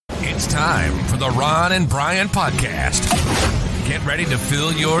It's time for the Ron and Brian Podcast. Get ready to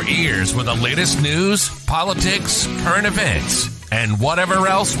fill your ears with the latest news, politics, current events, and whatever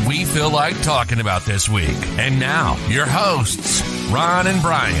else we feel like talking about this week. And now, your hosts, Ron and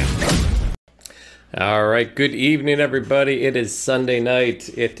Brian. All right, good evening, everybody. It is Sunday night.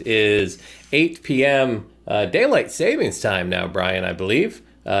 It is 8 p.m. Daylight savings time now, Brian, I believe.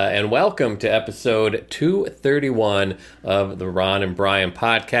 And welcome to episode 231 of the Ron and Brian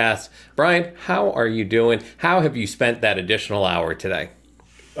podcast. Brian, how are you doing? How have you spent that additional hour today?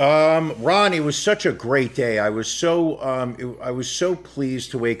 Ron, it was such a great day. I was so pleased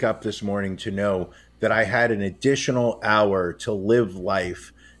to wake up this morning to know that I had an additional hour to live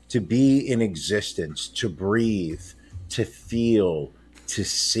life, to be in existence, to breathe, to feel, to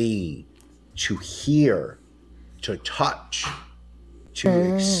see, to hear, to touch,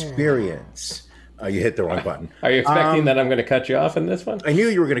 to experience. You hit the wrong button. Are you expecting that I'm going to cut you off in this one? I knew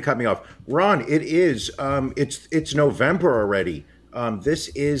you were going to cut me off. Ron, it is. It's November already. This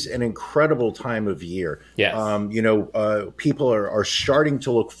is an incredible time of year. Yes. People are starting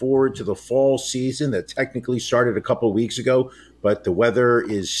to look forward to the fall season that technically started a couple of weeks ago, but the weather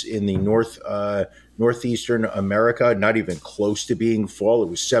is in the northeastern America, not even close to being fall. It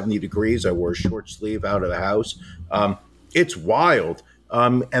was 70 degrees. I wore a short sleeve out of the house. It's wild.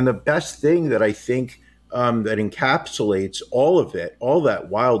 And the best thing that I think that encapsulates all of it, all that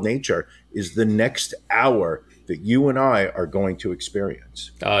wild nature, is the next hour that you and I are going to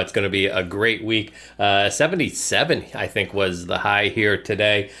experience. Oh, it's going to be a great week. 77, I think, was the high here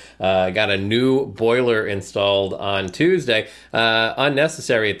today. Got a new boiler installed on Tuesday.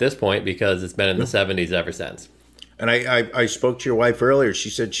 Unnecessary at this point because it's been in the 70s ever since. And I spoke to your wife earlier. She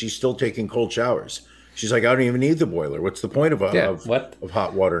said she's still taking cold showers. She's like, I don't even need the boiler. What's the point of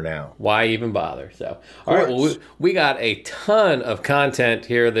hot water now? Why even bother? So, all right, well, we got a ton of content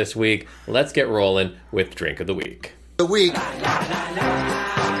here this week. Let's get rolling with Drink of the Week. Na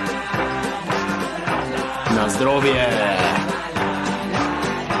zdrowie.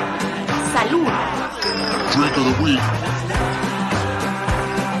 Salud. Drink of the week.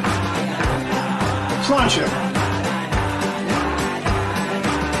 Crunch it.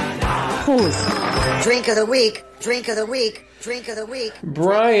 Pause. Drink of the week, drink of the week, drink of the week.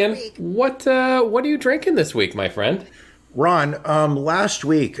 Brian, what are you drinking this week, my friend? Ron, last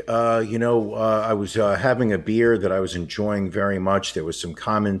week, I was having a beer that I was enjoying very much. There was some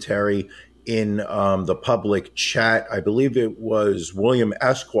commentary in the public chat. I believe it was William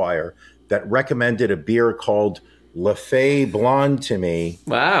Esquire that recommended a beer called Lafay Blonde to me.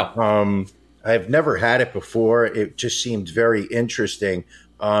 Wow. I've never had it before. It just seemed very interesting.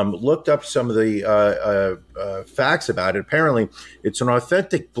 Looked up some of the facts about it. Apparently, it's an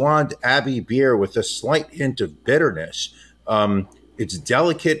authentic blonde Abbey beer with a slight hint of bitterness. It's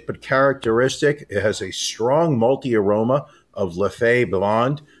delicate but characteristic. It has a strong malty aroma of Lafay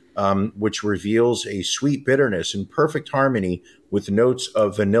Blonde, which reveals a sweet bitterness in perfect harmony with notes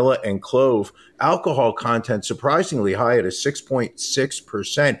of vanilla and clove. Alcohol content surprisingly high at a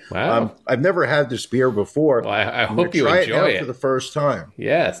 6.6%. Wow. I've never had this beer before. Well, I hope you enjoy it for the first time.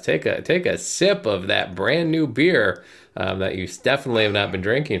 Yes, take a sip of that brand new beer that you definitely have not been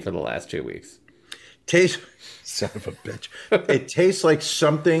drinking for the last 2 weeks. Son of a bitch. It tastes like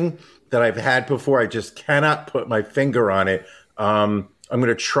something that I've had before. I just cannot put my finger on it. I'm going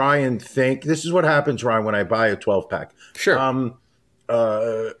to try and think. This is what happens, Ryan, when I buy a 12-pack. Sure.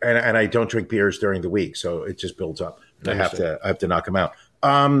 And I don't drink beers during the week, so it just builds up. I have to knock them out.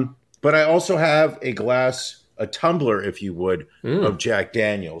 But I also have a tumbler, if you would, of Jack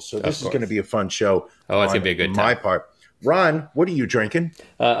Daniels. So this is going to be a fun show. Oh, it's going to be a good time. My part. Ron, what are you drinking?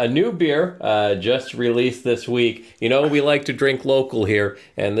 A new beer just released this week. You know, we like to drink local here,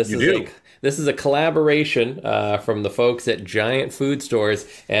 and this is a collaboration from the folks at Giant Food Stores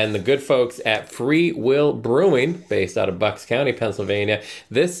and the good folks at Free Will Brewing, based out of Bucks County, Pennsylvania.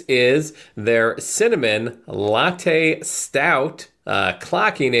 This is their Cinnamon Latte Stout,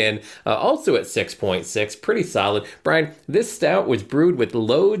 clocking in also at 6.6, pretty solid. Brian, this stout was brewed with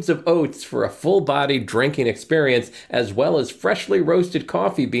loads of oats for a full-bodied drinking experience, as well as freshly roasted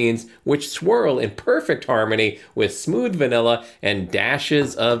coffee beans, which swirl in perfect harmony with smooth vanilla and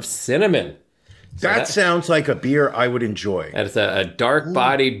dashes of cinnamon. That sounds like a beer I would enjoy. And it's a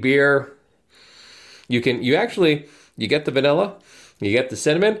dark-bodied beer. You get the vanilla, you get the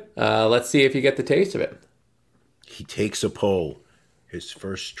cinnamon. Let's see if you get the taste of it. He takes a pull. His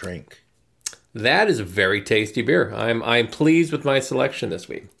first drink. That is a very tasty beer. I'm pleased with my selection this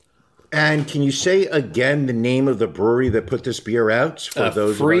week. And can you say again the name of the brewery that put this beer out for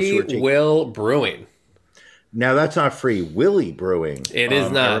those Free of us who are Will Brewing. Now, that's not Free Willy Brewing. It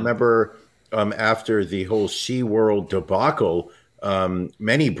is not. I remember after the whole SeaWorld debacle,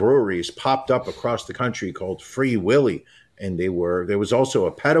 many breweries popped up across the country called Free Willy. And there was also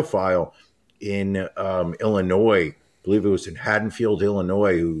a pedophile in Illinois, I believe it was in Haddonfield,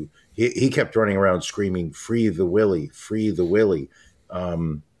 Illinois, who he kept running around screaming, "Free the Willy, free the Willy."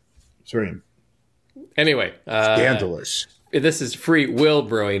 Sorry. Anyway. Scandalous. This is Free Will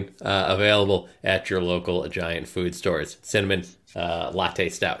Brewing, available at your local Giant food stores. Cinnamon latte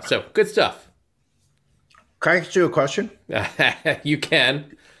stout. So, good stuff. Can I ask you a question? You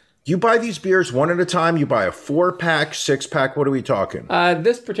can. You buy these beers one at a time? You buy a 4-pack, 6-pack? What are we talking?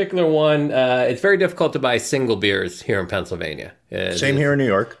 This particular one, it's very difficult to buy single beers here in Pennsylvania. Same here in New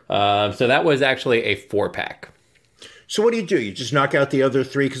York. So that was actually a 4-pack. So what do? You just knock out the other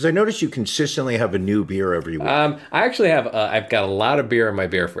 3? Because I notice you consistently have a new beer every week. I actually have. I've got a lot of beer in my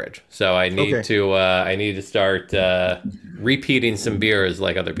beer fridge, so I need to. I need to start repeating some beers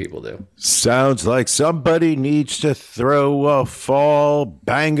like other people do. Sounds like somebody needs to throw a fall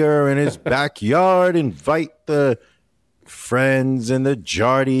banger in his backyard. Invite the friends and the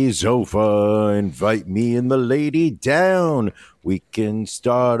jardies over. Invite me and the lady down. We can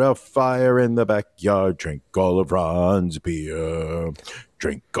start a fire in the backyard. Drink all of Ron's beer.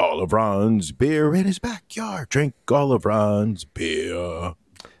 Drink all of Ron's beer in his backyard. Drink all of Ron's beer.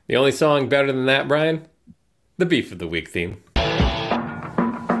 The only song better than that, Brian? The Beef of the Week theme.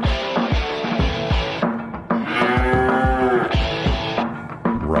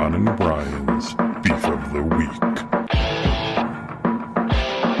 Ron and Brian's Beef of the Week.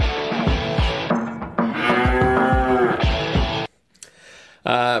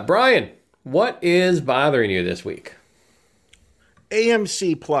 Brian, what is bothering you this week?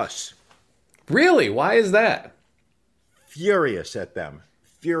 AMC Plus. Really? Why is that? Furious at them.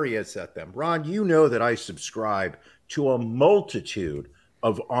 Ron, you know that I subscribe to a multitude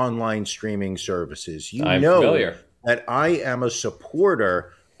of online streaming services. I'm familiar. That I am a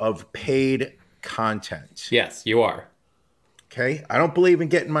supporter of paid content. Yes, you are. Okay? I don't believe in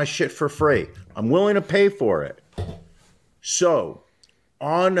getting my shit for free. I'm willing to pay for it. So,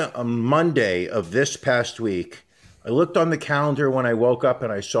 on a Monday of this past week, I looked on the calendar when I woke up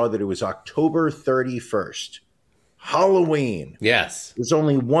and I saw that it was October 31st. Halloween. Yes. There's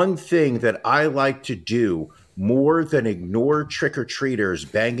only one thing that I like to do more than ignore trick-or-treaters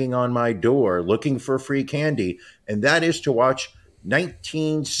banging on my door looking for free candy, and that is to watch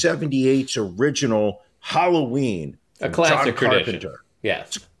 1978's original Halloween. A classic John tradition. Carpenter.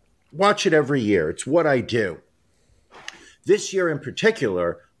 Yes. Watch it every year. It's what I do. This year in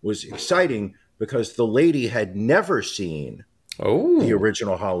particular was exciting because the lady had never seen the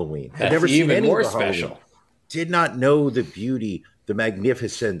original Halloween. Had never seen any more of the special. Halloween. Did not know the beauty, the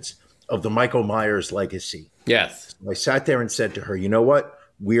magnificence of the Michael Myers legacy. Yes. I sat there and said to her, you know what?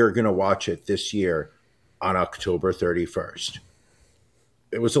 We are going to watch it this year on October 31st.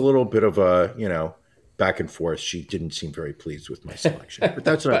 It was a little bit of a, back and forth. She didn't seem very pleased with my selection, but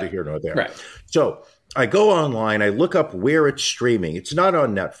that's neither here nor there. Right. So I go online, I look up where it's streaming. It's not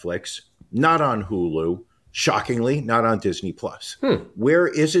on Netflix, not on Hulu, shockingly, not on Disney Plus. Where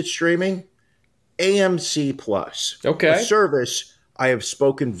is it streaming? AMC Plus. Okay. A service I have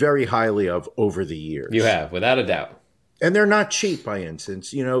spoken very highly of over the years. You have, without a doubt. And they're not cheap by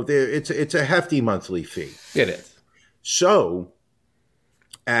instance. It's a hefty monthly fee. It is. So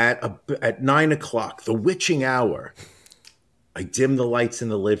at 9 o'clock, the witching hour, I dim the lights in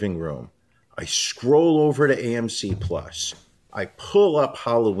the living room. I scroll over to AMC Plus. I pull up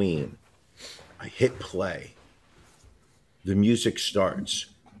Halloween. I hit play. The music starts.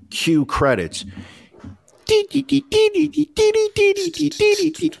 Cue credits.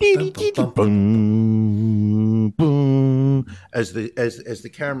 Boom, boom. As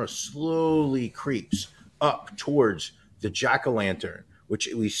the camera slowly creeps up towards the jack-o'-lantern, which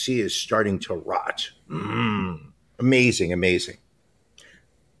we see is starting to rot. Amazing, amazing.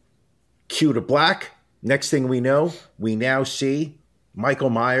 Cue to black. Next thing we know, we now see Michael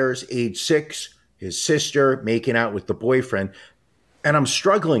Myers, age 6, his sister making out with the boyfriend. And I'm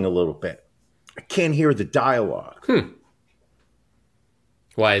struggling a little bit. I can't hear the dialogue.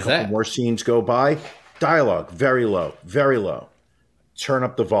 Why is that? More scenes go by. Dialogue, very low, very low. Turn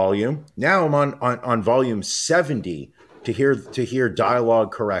up the volume. Now I'm on volume 70 to hear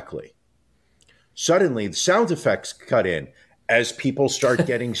dialogue correctly. Suddenly, the sound effects cut in as people start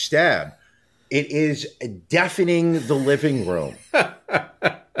getting stabbed. It is deafening the living room.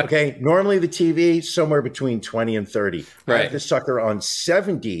 Okay, normally the TV somewhere between 20 and 30. Right. I have this sucker on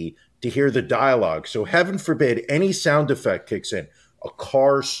 70 to hear the dialogue. So heaven forbid any sound effect kicks in. A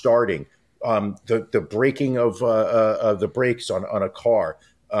car starting, the breaking of the brakes on a car.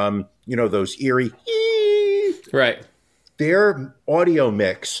 Those eerie. Right. Their audio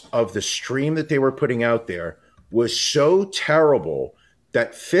mix of the stream that they were putting out there was so terrible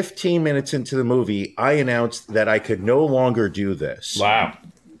that 15 minutes into the movie, I announced that I could no longer do this. Wow.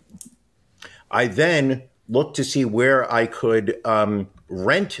 I then looked to see where I could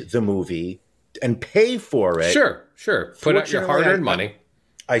rent the movie and pay for it. Sure. Put out your hard-earned money.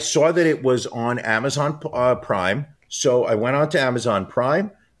 I saw that it was on Amazon Prime, so I went on to Amazon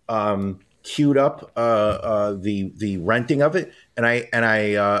Prime, queued up the renting of it, and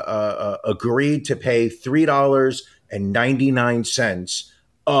I agreed to pay $3.99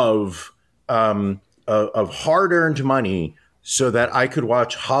 of hard-earned money so that I could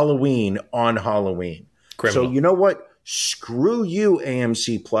watch Halloween on Halloween. Criminal. So you know what? Screw you,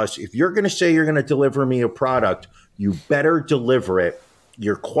 AMC Plus. If you're going to say you're going to deliver me a product, you better deliver it.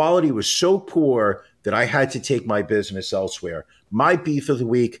 Your quality was so poor that I had to take my business elsewhere. My beef of the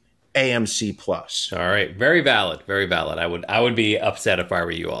week, AMC Plus. All right. Very valid. Very valid. I would be upset if I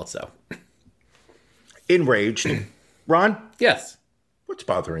were you also. Enraged. Ron? Yes. What's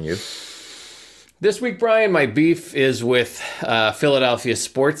bothering you? This week, Brian, my beef is with Philadelphia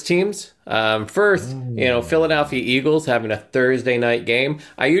sports teams. First, Philadelphia Eagles having a Thursday night game.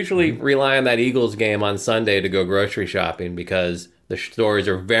 I usually rely on that Eagles game on Sunday to go grocery shopping because the stores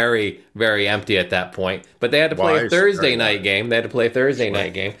are very, very empty at that point. But they had to play a Thursday night game.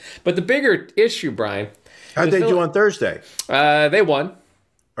 But the bigger issue, Brian. How'd they do on Thursday? They won.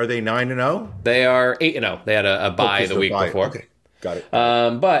 Are they 9-0? They are 8-0. They had a bye the week before. Okay. Got it.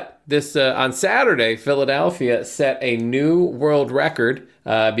 But this on Saturday, Philadelphia set a new world record,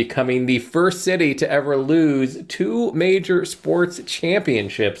 becoming the first city to ever lose two major sports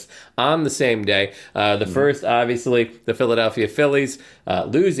championships on the same day. The first, obviously, the Philadelphia Phillies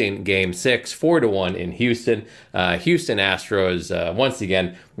losing Game 6, 4-1 in Houston. Houston Astros, once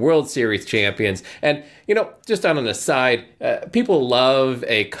again, World Series champions. And, just on an aside, people love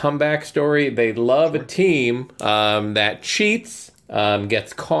a comeback story. They love a team that cheats,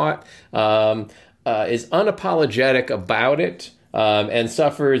 gets caught, is unapologetic about it, and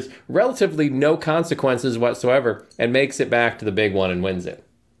suffers relatively no consequences whatsoever and makes it back to the big one and wins it.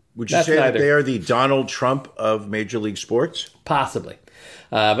 Would you say that they are the Donald Trump of Major League Sports? Possibly.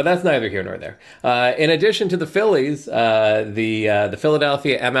 But that's neither here nor there. In addition to the Phillies, the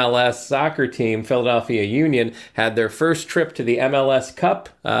Philadelphia MLS soccer team, Philadelphia Union, had their first trip to the MLS Cup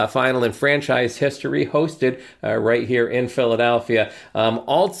final in franchise history, hosted right here in Philadelphia.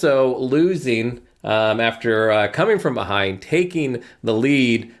 Also losing after coming from behind, taking the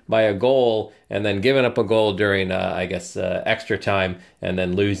lead by a goal, and then giving up a goal during, extra time, and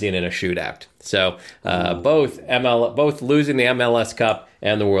then losing in a shootout. So both losing the MLS Cup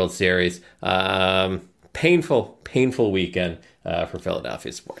and the World Series. Painful weekend for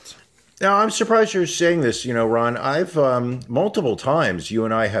Philadelphia sports. Now, I'm surprised you're saying this, Ron. I've multiple times, you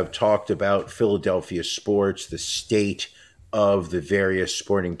and I have talked about Philadelphia sports, the state of the various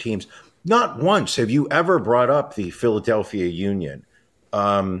sporting teams. Not once have you ever brought up the Philadelphia Union.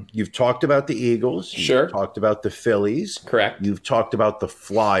 You've talked about the Eagles. Sure. You've talked about the Phillies. Correct. You've talked about the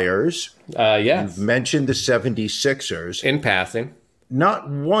Flyers. Yes. You've mentioned the 76ers. In passing. Not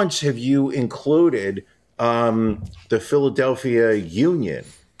once have you included the Philadelphia Union.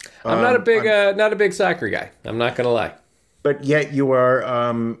 I'm not a big soccer guy. I'm not going to lie. But yet you are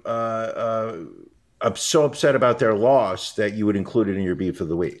so upset about their loss that you would include it in your beef of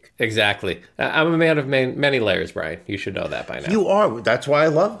the week. Exactly. I'm a man of many layers, Brian. You should know that by now. You are. That's why I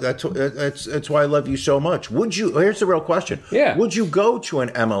love. That's why I love you so much. Would you? Here's the real question. Yeah. Would you go to an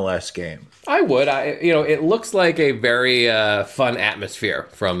MLS game? I would. It looks like a very fun atmosphere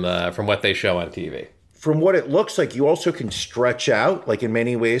from what they show on TV. From what it looks like, you also can stretch out. Like in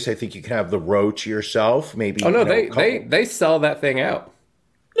many ways, I think you can have the row to yourself. Maybe. Oh no, they sell that thing out.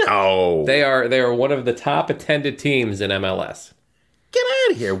 No, they are one of the top attended teams in MLS. Get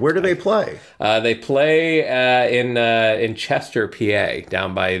out of here! Where do they play? They play in Chester, PA,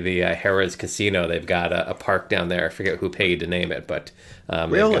 down by the Harrah's Casino. They've got a park down there. I forget who paid to name it, but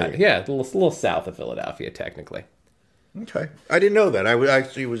really, a little south of Philadelphia, technically. Okay, I didn't know that. I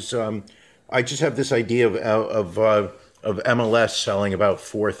actually was. I just have this idea of MLS selling about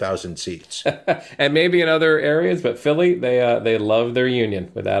 4,000 seats. And maybe in other areas, but Philly, they love their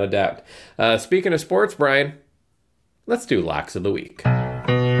union, without a doubt. Speaking of sports, Brian, let's do Locks of the Week.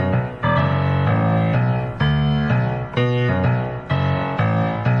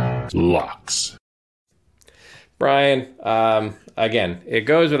 Locks. Brian, again, it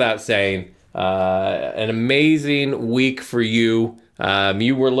goes without saying, an amazing week for you.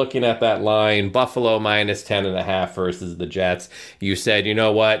 You were looking at that line, Buffalo minus 10.5 versus the Jets. You said, you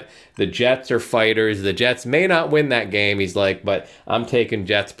know what? The Jets are fighters. The Jets may not win that game. He's like, but I'm taking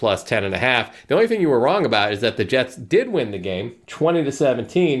Jets plus 10.5. The only thing you were wrong about is that the Jets did win the game,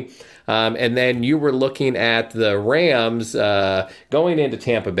 20-17. And then you were looking at the Rams going into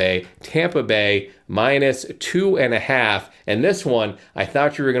Tampa Bay. Tampa Bay minus 2.5. And this one, I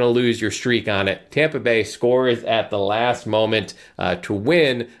thought you were going to lose your streak on it. Tampa Bay scores at the last moment to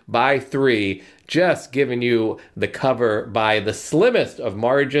win by 3. Just giving you the cover by the slimmest of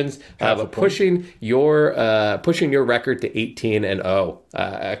margins, but pushing your record to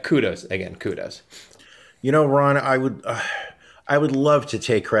 18-0. Kudos. You know, Ron, I would love to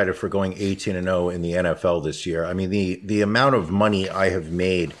take credit for going 18-0 in the NFL this year. I mean, the amount of money I have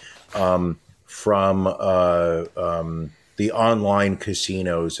made from the online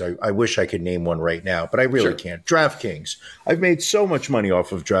casinos. I wish I could name one right now, but I really can't. DraftKings. I've made so much money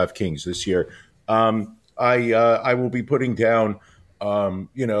off of DraftKings this year. I will be putting down, an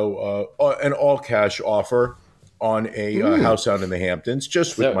all cash offer on a house out in the Hamptons,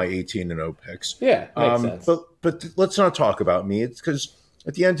 just with my 18-0 picks. Yeah, makes sense. But let's not talk about me. It's because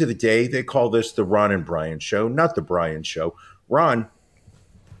at the end of the day, they call this the Ron and Brian Show, not the Brian Show. Ron,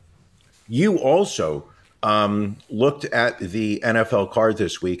 you also looked at the NFL card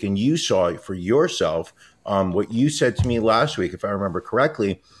this week, and you saw for yourself what you said to me last week, if I remember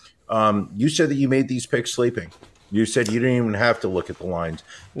correctly. You said that you made these picks sleeping. You said you didn't even have to look at the lines.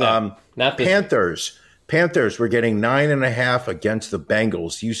 No, not this Panthers were getting 9.5 against the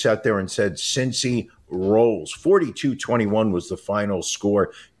Bengals. You sat there and said Cincy rolls. 42-21 was the final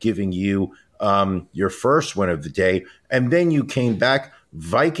score, giving you your first win of the day. And then you came back.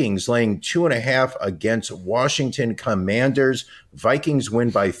 Vikings laying 2.5 against Washington Commanders. Vikings win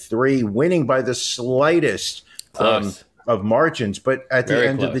by 3, winning by the slightest of margins. But at the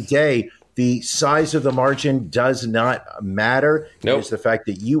end of the day, the size of the margin does not matter. Nope. It's the fact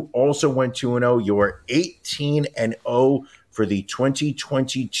that you also went 2-0. You're 18-0 for the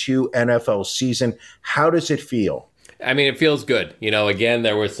 2022 NFL season. How does it feel? I mean, it feels good. You know, again,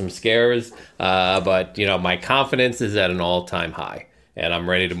 there were some scares, but, you know, my confidence is at an all-time high, and I'm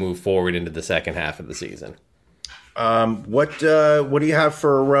ready to move forward into the second half of the season. What do you have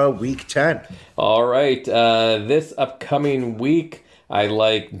for week 10? All right. This upcoming week, I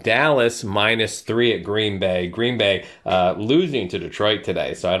like Dallas minus 3 at Green Bay. Green Bay losing to Detroit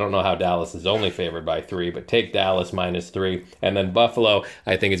today, so I don't know how Dallas is only favored by 3, but take Dallas minus 3. And then Buffalo,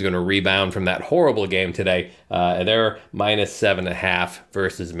 I think, is going to rebound from that horrible game today. They're minus 7.5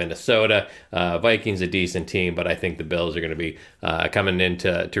 versus Minnesota. Vikings a decent team, but I think the Bills are going to be coming in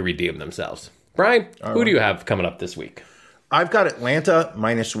to redeem themselves. Brian, who do you have coming up this week? I've got Atlanta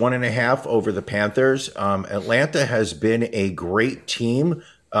minus 1.5 over the Panthers. Atlanta has been a great team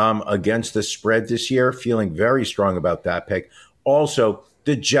against the spread this year. Feeling very strong about that pick. Also,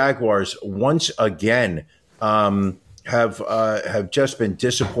 the Jaguars once again have just been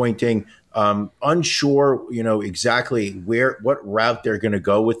disappointing. Unsure, exactly what route they're going to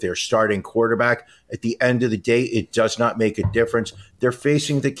go with their starting quarterback. At the end of the day, it does not make a difference. They're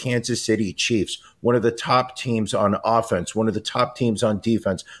facing the Kansas City Chiefs, one of the top teams on offense, one of the top teams on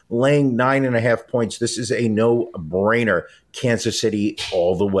defense, laying 9.5 points. This is a no-brainer. Kansas City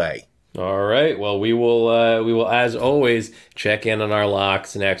all the way. All right. Well, we will, as always, check in on our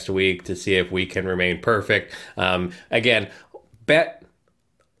locks next week to see if we can remain perfect. Again, bet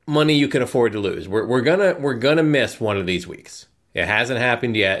money you can afford to lose. We're gonna miss one of these weeks. It hasn't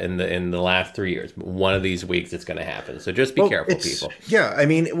happened yet in the last 3 years, but one of these weeks it's going to happen. So just be careful, people. Yeah, I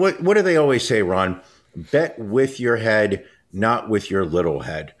mean, what do they always say, Ron? Bet with your head, not with your little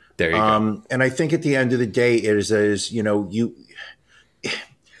head. There you go. And I think at the end of the day, it is the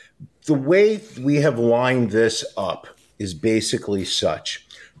way we have lined this up is basically such: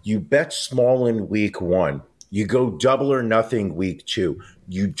 you bet small in week 1. You go double or nothing week 2.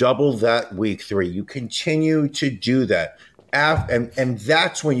 You double that week 3. You continue to do that. And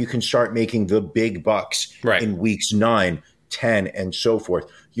that's when you can start making the big bucks in weeks 9, 10, and so forth.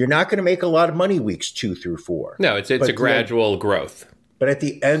 You're not going to make a lot of money weeks 2 through 4. No, it's a gradual growth. But at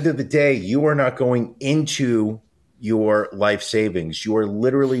the end of the day, you are not going into your life savings. You are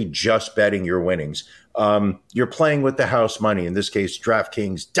literally just betting your winnings. You're playing with the house money, in this case,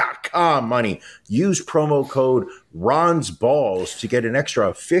 DraftKings.com money. Use promo code RonsBalls to get an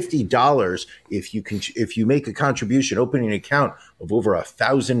extra $50 if you make a contribution, opening an account of over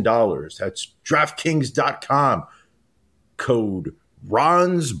 $1,000. That's DraftKings.com code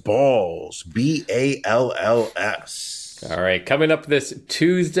RonsBalls, BALLS. All right, coming up this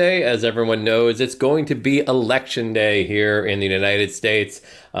Tuesday, as everyone knows, it's going to be Election Day here in the United States.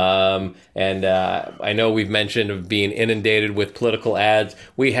 I know we've mentioned of being inundated with political ads.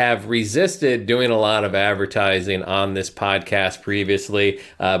 We have resisted doing a lot of advertising on this podcast previously,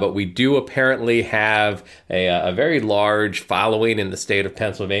 but we do apparently have a very large following in the state of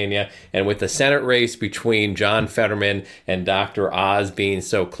Pennsylvania. And with the Senate race between John Fetterman and Dr. Oz being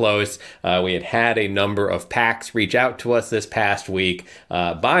so close, we had a number of PACs reach out to us this past week,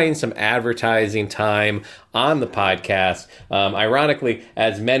 buying some advertising time on the podcast. Ironically,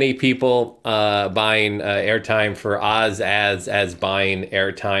 as many people buying airtime for Oz ads as buying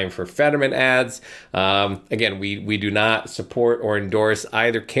airtime for Fetterman ads. Again, we do not support or endorse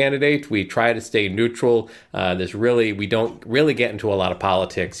either candidate. We try to stay neutral. We don't really get into a lot of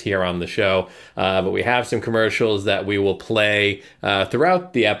politics here on the show, but we have some commercials that we will play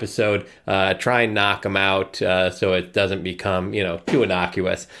throughout the episode. Try and knock them out so it doesn't become too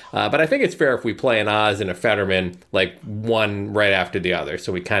innocuous. But I think it's fair if we play an Oz and a Fetterman, like one right after the other,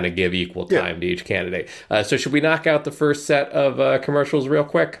 so we kind of give equal time to each candidate. So should we knock out the first set of commercials real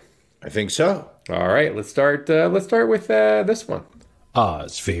quick? I think so. All right, let's start with this one.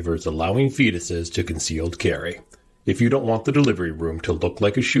 Oz favors allowing fetuses to concealed carry. If you don't want the delivery room to look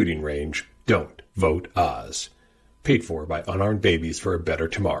like a shooting range, don't vote Oz. Paid for by Unarmed Babies for a Better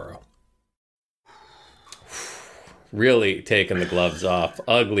Tomorrow. Really taking the gloves off.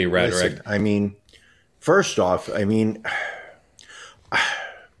 Ugly rhetoric. Listen, first off,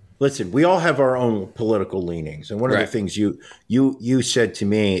 listen, we all have our own political leanings. And one of the things you said to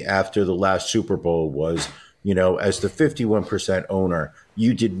me after the last Super Bowl was, as the 51% owner,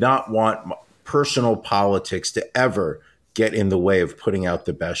 you did not want personal politics to ever get in the way of putting out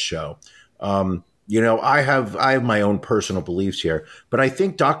the best show. I have my own personal beliefs here, but I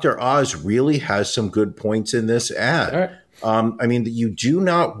think Dr. Oz really has some good points in this ad. All right. You do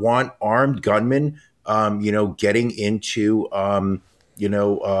not want armed gunmen, getting into, you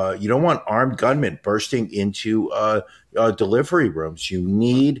don't want armed gunmen bursting into delivery rooms. You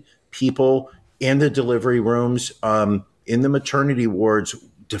need people in the delivery rooms, in the maternity wards,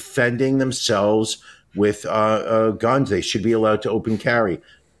 defending themselves with guns. They should be allowed to open carry.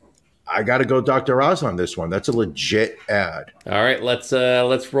 I got to go Dr. Oz on this one. That's a legit ad. All right, let's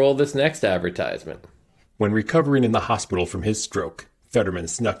roll this next advertisement. When recovering in the hospital from his stroke, Fetterman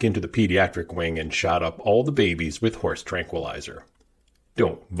snuck into the pediatric wing and shot up all the babies with horse tranquilizer.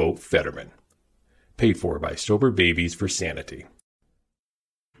 Don't vote Fetterman. Paid for by Sober Babies for Sanity.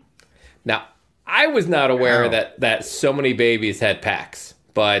 Now, I was not aware that so many babies had PACs,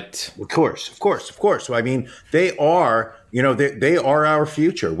 but... Of course. So, they are... they are our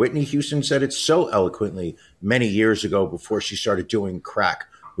future. Whitney Houston said it so eloquently many years ago before she started doing crack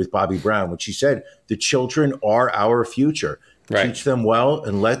with Bobby Brown, when she said, the children are our future. Right. Teach them well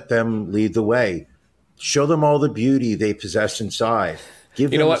and let them lead the way. Show them all the beauty they possess inside.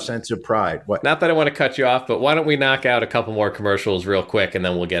 Give them a sense of pride. What? Not that I want to cut you off, but why don't we knock out a couple more commercials real quick and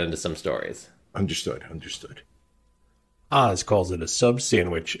then we'll get into some stories. Understood. Oz calls it a sub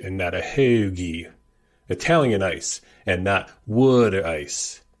sandwich and not a hoagie. Italian ice and not wood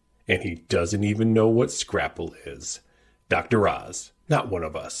ice. And he doesn't even know what scrapple is. Dr. Oz, not one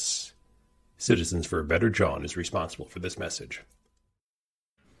of us. Citizens for a Better John is responsible for this message.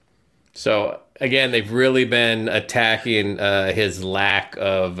 So, again, they've really been attacking his lack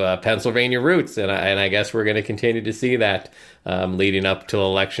of Pennsylvania roots, and I guess we're going to continue to see that leading up till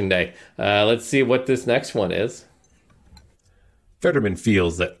Election Day. Let's see what this next one is. Fetterman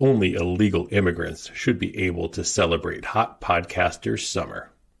feels that only illegal immigrants should be able to celebrate Hot Podcaster's Summer.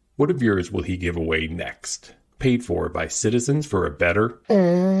 What of yours will he give away next? Paid for by Citizens for a Better...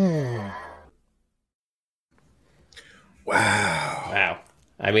 Wow.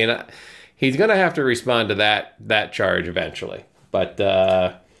 He's going to have to respond to that charge eventually. But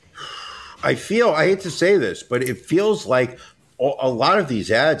I hate to say this, but it feels like a lot of these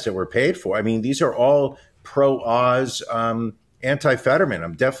ads that were paid for, these are all pro-Oz, anti-Fetterman.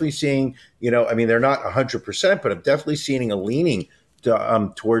 I'm definitely seeing, they're not 100%, but I'm definitely seeing a leaning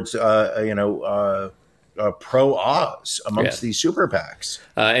towards, pro-Oz amongst these super PACs.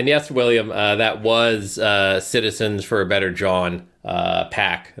 And yes, William, that was Citizens for a Better John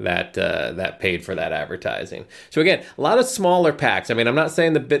PAC that paid for that advertising. So again, a lot of smaller PACs. I'm not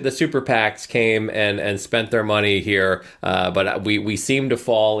saying the super PACs came and spent their money here, but we seem to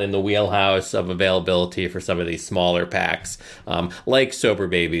fall in the wheelhouse of availability for some of these smaller PACs, like Sober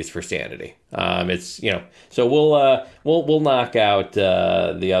Babies for Sanity. So we'll knock out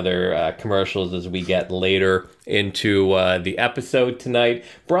the other commercials as we get later into the episode tonight.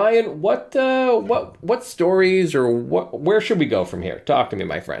 Brian, what stories or where should we go from here? Talk to me,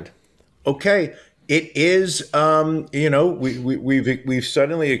 my friend. Okay. It is, we've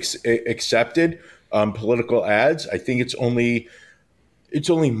suddenly accepted political ads. I think it's only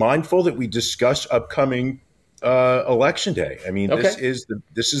mindful that we discuss upcoming election day. I mean, Okay.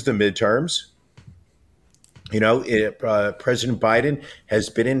 this is the midterms. President Biden has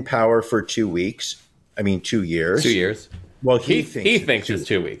been in power for 2 weeks. I mean, 2 years. 2 years. Well, He thinks it's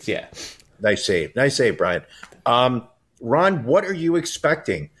 2 weeks. Yeah. Nice save, Brian. Ron, what are you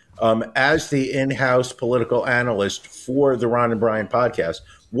expecting as the in-house political analyst for the Ron and Brian podcast?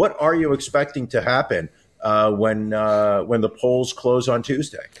 What are you expecting to happen when the polls close on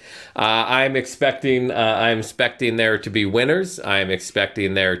Tuesday? I'm expecting there to be winners. I'm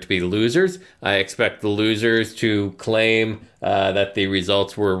expecting there to be losers. I expect the losers to claim that the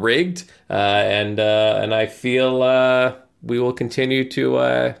results were rigged, and I feel we will continue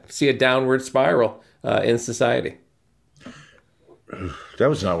to see a downward spiral in society. That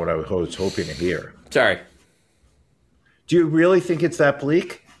was not what I was hoping to hear. Sorry. Do you really think it's that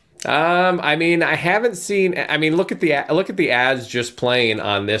bleak? I mean, I haven't seen. I mean, look at the ads just playing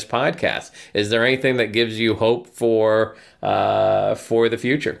on this podcast. Is there anything that gives you hope for the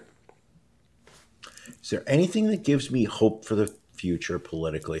future? Is there anything that gives me hope for the future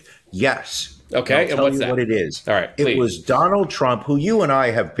politically? Yes. Okay, I'll and tell what's you that? what it is. All right, It please. was Donald Trump, who you and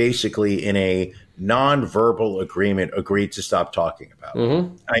I have basically in a non-verbal agreement agreed to stop talking about.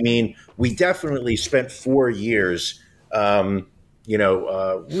 Mm-hmm. I mean, we definitely spent 4 years,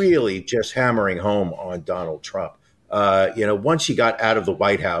 really just hammering home on Donald Trump. Once he got out of the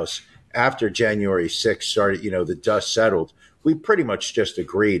White House after January 6th started, the dust settled, we pretty much just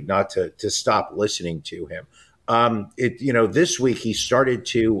agreed not to stop listening to him. This week he started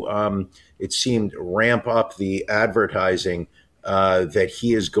to, it seemed, ramp up the advertising that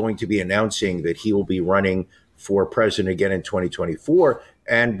he is going to be announcing that he will be running for president again in 2024.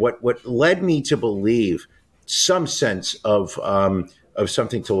 And what led me to believe some sense of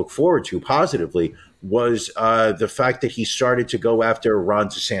something to look forward to positively was the fact that he started to go after Ron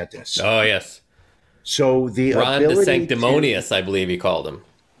DeSantis. Oh yes. So the Ron the Sanctimonious, I believe he called him.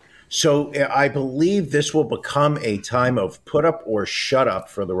 So I believe this will become a time of put up or shut up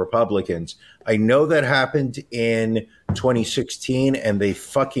for the Republicans. I know that happened in 2016 and they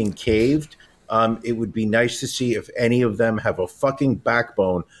fucking caved. It would be nice to see if any of them have a fucking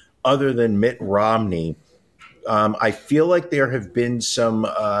backbone other than Mitt Romney. I feel like there have been some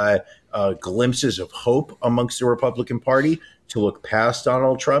glimpses of hope amongst the Republican Party to look past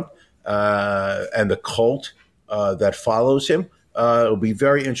Donald Trump and the cult that follows him. It'll be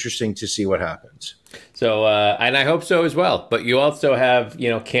very interesting to see what happens. So, and I hope so as well. But you also have,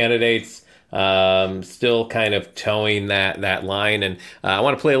 candidates still kind of towing that line. And I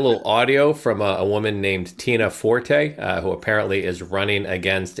want to play a little audio from a woman named Tina Forte, who apparently is running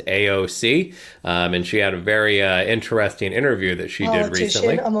against AOC. And she had a very interesting interview that she did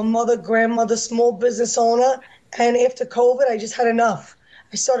recently. I'm a mother, grandmother, small business owner. And after COVID, I just had enough.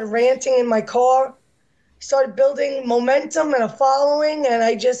 I started ranting in my car. Started building momentum and a following, and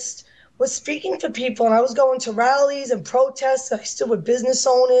I just was speaking to people, and I was going to rallies and protests. I stood with business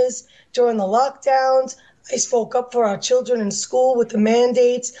owners during the lockdowns. I spoke up for our children in school with the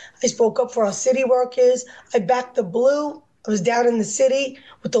mandates. I spoke up for our city workers. I backed the blue. I was down in the city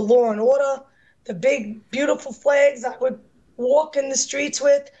with the law and order, the big, beautiful flags I would walk in the streets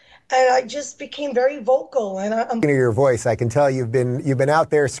with. And I just became very vocal. And I'm hear your voice. I can tell you've been out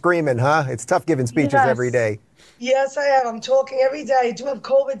there screaming, huh? It's tough giving speeches every day. Yes, I am. I'm talking every day. I do have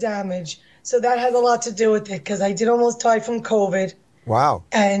COVID damage. So that has a lot to do with it because I did almost die from COVID. Wow.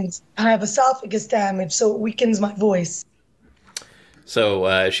 And I have esophagus damage, so it weakens my voice.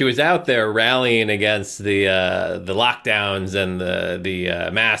 So she was out there rallying against the lockdowns and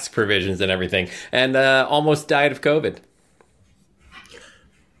the mask provisions and everything, and almost died of COVID.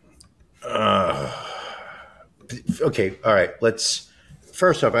 Okay, all right.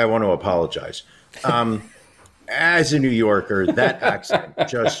 First off, I want to apologize. As a New Yorker, that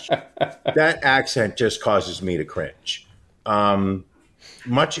accent just causes me to cringe.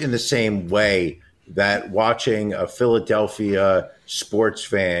 Much in the same way that watching a Philadelphia sports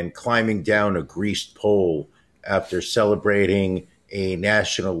fan climbing down a greased pole after celebrating a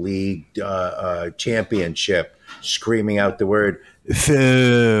National League championship, screaming out the word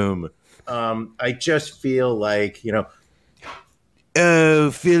 "foam." I just feel like,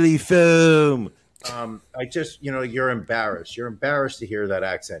 oh, Philly foam. I just, you're embarrassed. You're embarrassed to hear that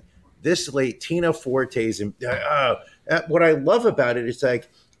accent. This late Tina Forte's, what I love about it is like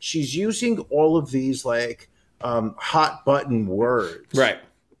she's using all of these like hot button words. Right.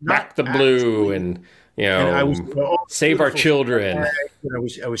 Back the blue and, and I was save our children.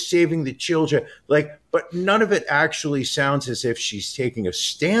 I was saving the children. But none of it actually sounds as if she's taking a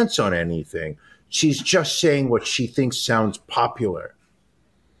stance on anything. She's just saying what she thinks sounds popular.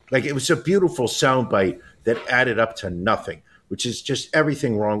 It was a beautiful soundbite that added up to nothing, which is just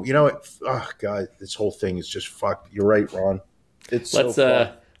everything wrong. You know what? Oh God, this whole thing is just fucked. You're right, Ron.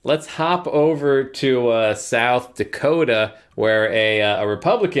 Let's hop over to South Dakota, where a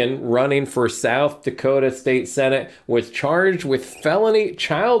Republican running for South Dakota State Senate was charged with felony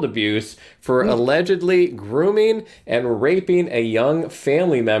child abuse for allegedly grooming and raping a young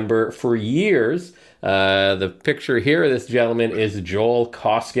family member for years. The picture here of this gentleman is Joel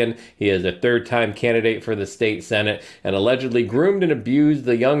Koskin. He is a third-time candidate for the state Senate and allegedly groomed and abused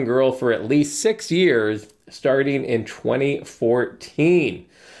the young girl for at least 6 years, starting in 2014.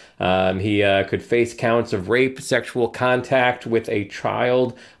 He could face counts of rape, sexual contact with a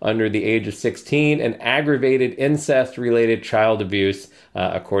child under the age of 16, and aggravated incest-related child abuse,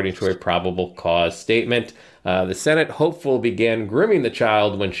 according to a probable cause statement. The Senate hopeful began grooming the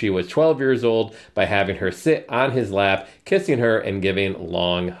child when she was 12 years old by having her sit on his lap, kissing her, and giving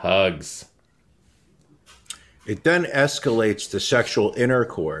long hugs. It then escalates to sexual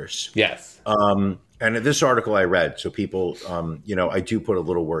intercourse. Yes. And in this article I read, so people, I do put a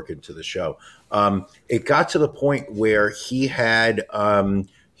little work into the show. It got to the point where he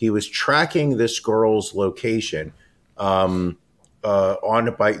was tracking this girl's location by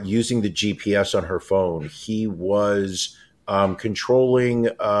using the GPS on her phone. He was controlling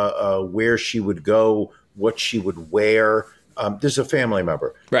where she would go, what she would wear. This is a family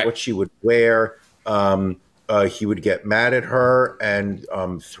member. Right. What she would wear. He would get mad at her and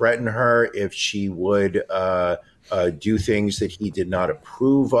threaten her if she would do things that he did not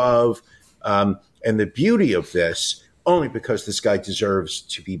approve of. And the beauty of this, only because this guy deserves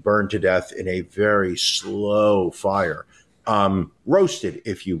to be burned to death in a very slow fire, roasted,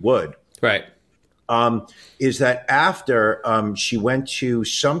 if you would. Right. Is that after she went to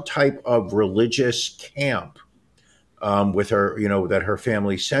some type of religious camp with her, that her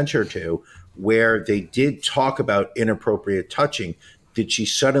family sent her to, where they did talk about inappropriate touching, did she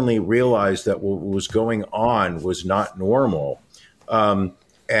suddenly realize that what was going on was not normal?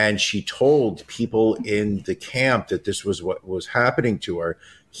 And she told people in the camp that this was what was happening to her.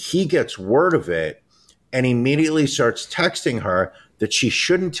 He gets word of it and immediately starts texting her that she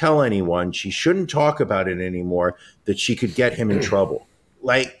shouldn't tell anyone, she shouldn't talk about it anymore, that she could get him in trouble.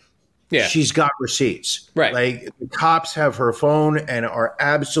 Yeah. She's got receipts. Right. The cops have her phone and are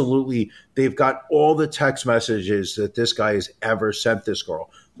they've got all the text messages that this guy has ever sent this girl.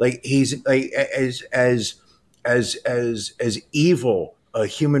 He's as evil a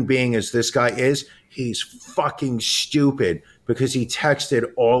human being as this guy is, he's fucking stupid because he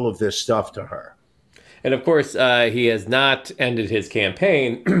texted all of this stuff to her. And of course, he has not ended his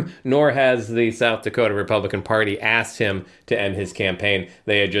campaign, nor has the South Dakota Republican Party asked him to end his campaign.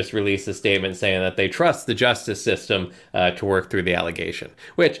 They had just released a statement saying that they trust the justice system to work through the allegation,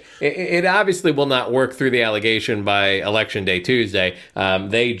 which it obviously will not work through the allegation by Election Day Tuesday.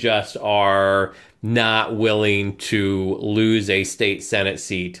 They just are not willing to lose a state Senate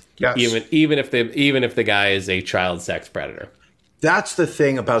seat, yes, even if the guy is a child sex predator. That's the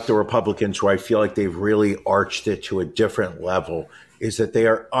thing about the Republicans where I feel like they've really arched it to a different level, is that they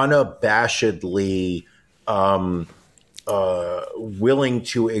are unabashedly willing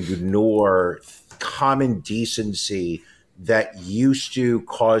to ignore common decency that used to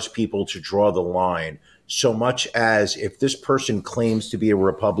cause people to draw the line. So much as if this person claims to be a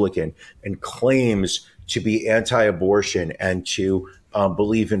Republican and claims to be anti-abortion and to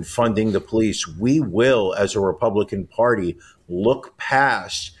believe in funding the police, we will, as a Republican Party, look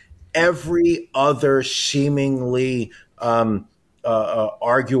past every other seemingly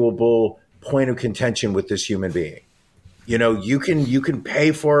arguable point of contention with this human being. You can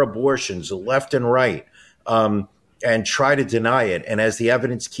pay for abortions left and right and try to deny it. And as the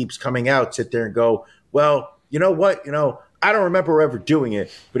evidence keeps coming out, sit there and go, well, you know what? I don't remember ever doing it,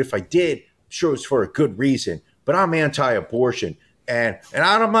 but if I did, I'm sure it was for a good reason. But I'm anti-abortion, and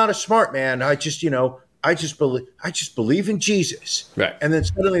I'm not a smart man. I just believe in Jesus. Right. And then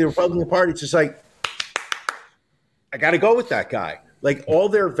suddenly the Republican Party is just like, I got to go with that guy. All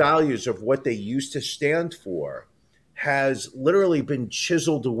their values of what they used to stand for has literally been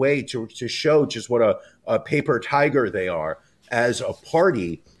chiseled away to show just what a paper tiger they are as a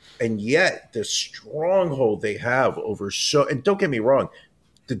party. And yet the stronghold they have over and don't get me wrong,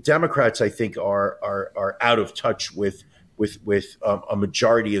 the Democrats, I think, are out of touch with a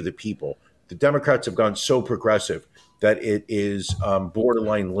majority of the people. the Democrats have gone so progressive that it is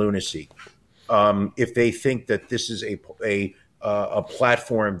borderline lunacy. If they think that this is a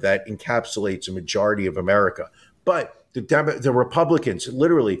platform that encapsulates a majority of America, but the Republicans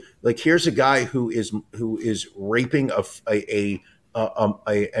literally, like, here's a guy who is raping an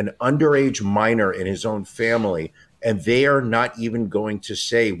underage minor in his own family, and they are not even going to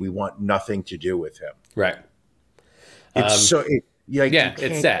say we want nothing to do with him. Right. It's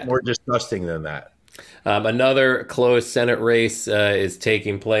it's sad. More disgusting than that. Another close Senate race is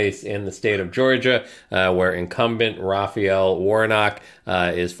taking place in the state of Georgia, where incumbent Raphael Warnock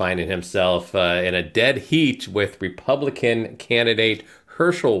is finding himself in a dead heat with Republican candidate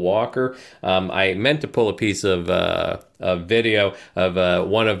Herschel Walker. I meant to pull a piece of video of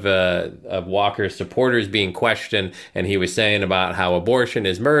one of Walker's supporters being questioned, and he was saying about how abortion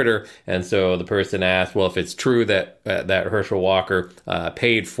is murder. And so the person asked, well, if it's true that Herschel Walker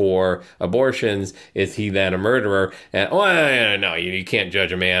paid for abortions, is he then a murderer? And no, you can't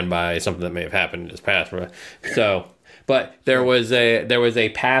judge a man by something that may have happened in his past. So. But there was a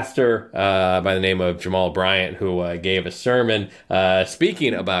pastor by the name of Jamal Bryant who gave a sermon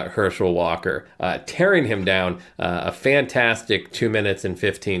speaking about Herschel Walker, tearing him down. A fantastic 2 minutes and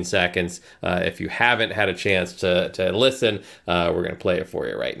 15 seconds. If you haven't had a chance to listen, we're going to play it for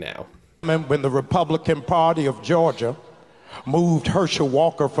you right now. When the Republican Party of Georgia moved Herschel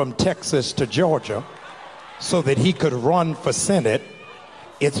Walker from Texas to Georgia so that he could run for Senate,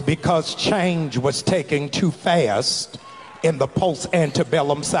 it's because change was taking too fast in the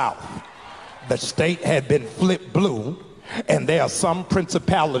post-antebellum South. The state had been flipped blue, and there are some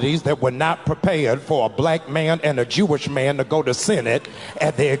principalities that were not prepared for a black man and a Jewish man to go to Senate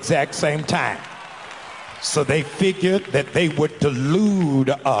at the exact same time. So they figured that they would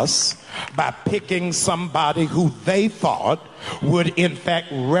delude us by picking somebody who they thought would in fact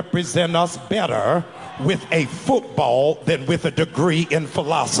represent us better with a football than with a degree in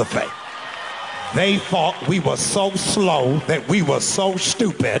philosophy. They thought we were so slow, that we were so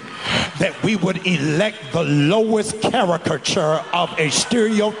stupid, that we would elect the lowest caricature of a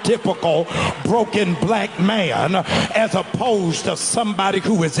stereotypical broken black man as opposed to somebody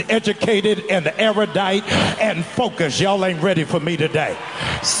who is educated and erudite and focused. Y'all ain't ready for me today.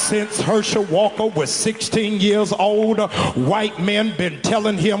 Since Herschel Walker was 16 years old, white men been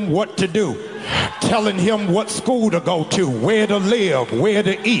telling him what to do, telling him what school to go to, where to live, where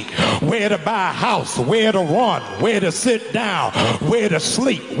to eat, where to buy a house, where to run, where to sit down, where to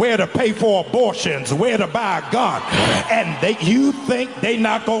sleep, where to pay for abortions, where to buy a gun. And you think they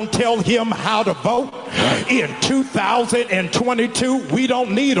not gonna tell him how to vote? In 2022, we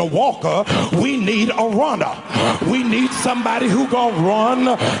don't need a walker, we need a runner. We need somebody who gonna run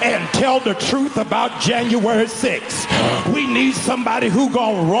and tell the truth about January 6th. We need somebody who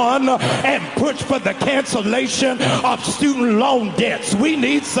gonna run and push for the cancellation of student loan debts. We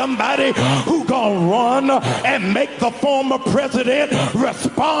need somebody who gonna run and make the former president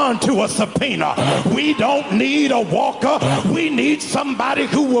respond to a subpoena. We don't need a walker. We need somebody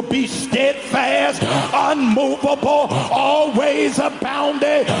who will be steadfast, unmovable, always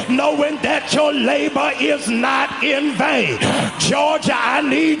abounding, knowing that your labor is not in vain. Georgia, I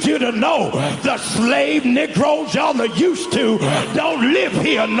need you to know the slave Negroes y'all are used to don't live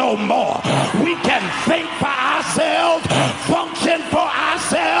here no more. We can think for ourselves, function for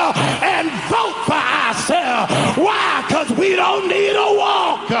ourselves, and vote for ourselves. Why? Because we don't need a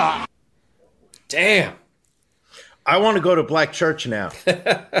walker. Damn. I want to go to black church now.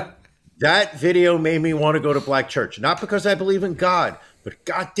 That video made me want to go to black church. Not because I believe in God, but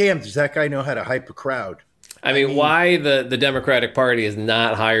goddamn, does that guy know how to hype a crowd? I mean, why the Democratic Party has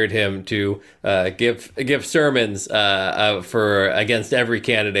not hired him to give sermons for against every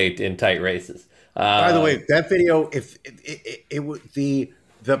candidate in tight races. By the way, that video, if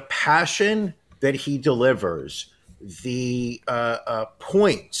the passion that he delivers, the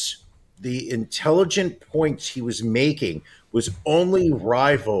points, the intelligent points he was making was only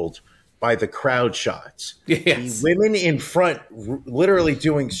rivaled by the crowd shots. Yes. The women in front literally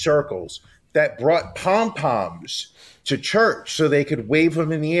doing circles that brought pom-poms to church so they could wave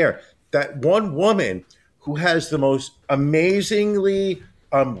them in the air. That one woman who has the most amazingly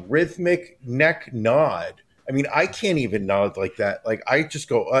rhythmic neck nod. I mean, I can't even nod like that. Like, I just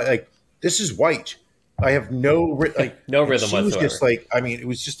go, like, this is white. I have no rhythm whatsoever. Was just like, I mean, it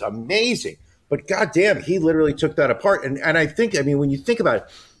was just amazing. But goddamn, he literally took that apart. And I think, I mean, when you think about it,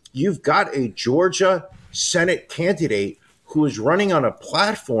 you've got a Georgia Senate candidate who is running on a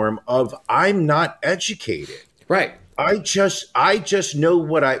platform of I'm not educated. Right. I just know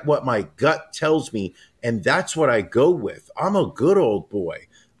what my gut tells me, and that's what I go with. I'm a good old boy.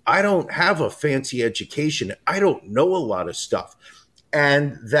 I don't have a fancy education. I don't know a lot of stuff.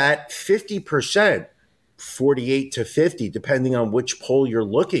 And that 50%, 48 to 50, depending on which poll you're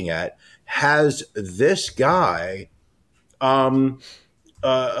looking at, has this guy a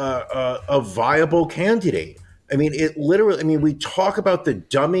viable candidate. I mean, we talk about the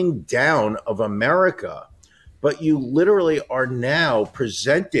dumbing down of America, but you literally are now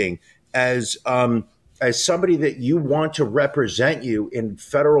presenting as somebody that you want to represent you in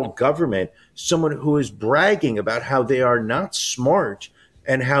federal government, someone who is bragging about how they are not smart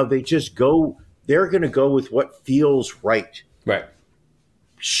and how they're going to go with what feels right. Right.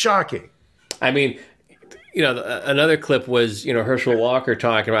 Shocking. I mean, another clip was, Herschel Walker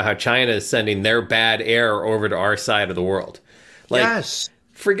talking about how China is sending their bad air over to our side of the world. Yes.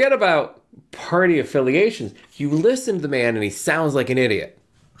 Forget about party affiliations. You listen to the man and he sounds like an idiot.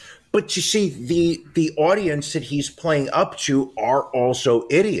 But you see, the audience that he's playing up to are also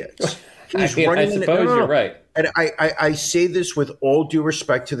idiots. I suppose you're right. And I say this with all due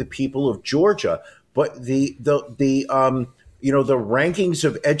respect to the people of Georgia, but the rankings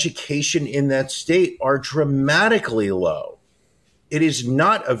of education in that state are dramatically low. It is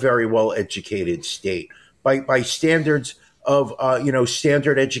not a very well educated state by standards of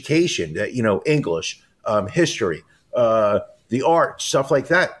standard education, English, history, the arts, stuff like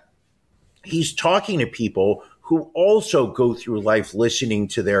that. He's talking to people who also go through life listening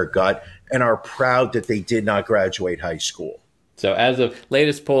to their gut and are proud that they did not graduate high school. So as of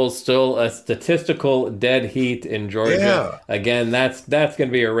latest polls, still a statistical dead heat in Georgia. Yeah. Again, that's going to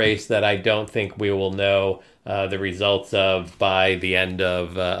be a race that I don't think we will know the results of by the end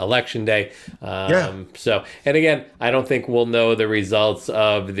of Election Day. So, and again, I don't think we'll know the results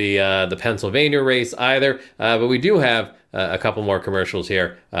of the Pennsylvania race either. But we do have a couple more commercials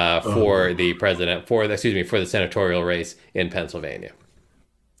here for the senatorial race in Pennsylvania.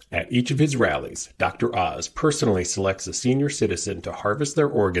 At each of his rallies, Dr. Oz personally selects a senior citizen to harvest their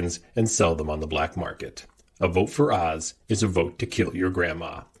organs and sell them on the black market. A vote for Oz is a vote to kill your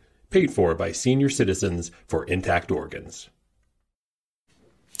grandma. Paid for by senior citizens for intact organs.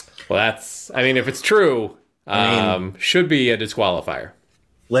 Well, if it's true, should be a disqualifier.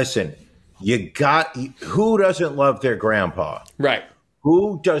 Listen, who doesn't love their grandpa? Right.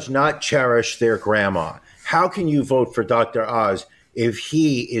 Who does not cherish their grandma? How can you vote for Dr. Oz if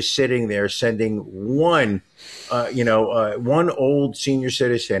he is sitting there sending one old senior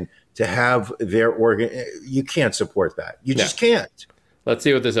citizen to have their organ? You can't support that. You just can't. Let's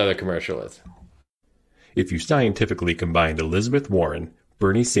see what this other commercial is. If you scientifically combined Elizabeth Warren,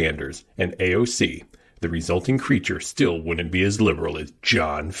 Bernie Sanders, and AOC, the resulting creature still wouldn't be as liberal as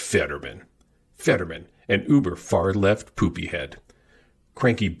John Fetterman. Fetterman, an uber far-left poopy head.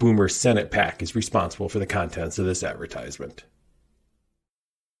 Cranky boomer Senate PAC is responsible for the contents of this advertisement.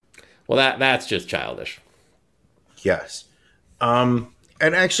 Well, that's just childish. Yes. And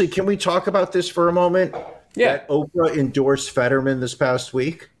actually, can we talk about this for a moment? Yeah. That Oprah endorsed Fetterman this past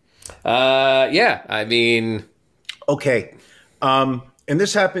week? Yeah. I mean... Okay. And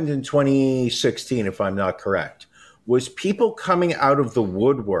this happened in 2016, if I'm not correct. Was people coming out of the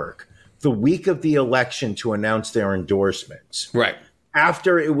woodwork the week of the election to announce their endorsements. Right.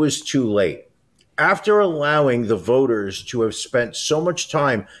 After it was too late. After allowing the voters to have spent so much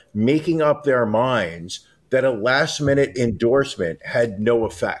time making up their minds that a last-minute endorsement had no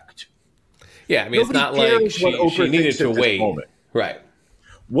effect. Yeah, I mean, it's not like she needed to wait. Moment. Right.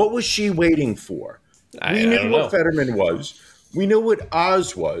 What was she waiting for? We knew what Fetterman was. We knew what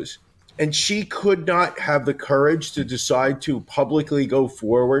Oz was. And she could not have the courage to decide to publicly go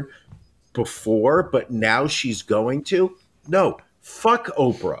forward before, but now she's going to? No. Fuck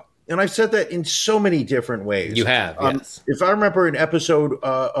Oprah. And I've said that in so many different ways. You have, yes. If I remember in episode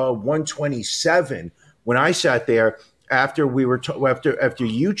 127, when I sat there after we were after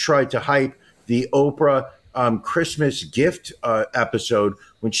you tried to hype the Oprah Christmas gift episode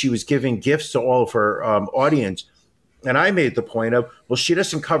when she was giving gifts to all of her audience, and I made the point of, well, she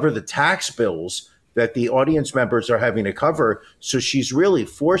doesn't cover the tax bills that the audience members are having to cover, so she's really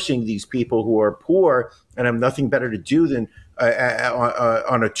forcing these people who are poor and have nothing better to do than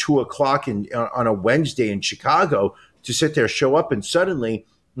on a 2 o'clock on a Wednesday in Chicago to sit there, show up, and suddenly,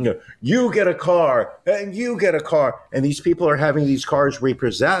 you get a car and you get a car, and these people are having these cars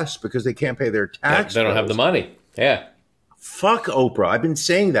repossessed because they can't pay their tax. They don't have the money. Yeah. Fuck Oprah. I've been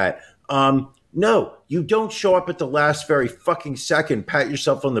saying that. No, you don't show up at the last very fucking second, pat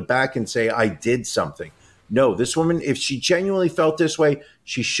yourself on the back and say, I did something. No, this woman, if she genuinely felt this way,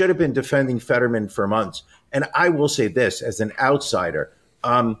 she should have been defending Fetterman for months. And I will say this as an outsider,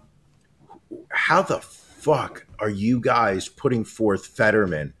 how the fuck are you guys putting forth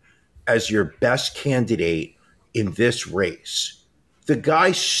Fetterman as your best candidate in this race? The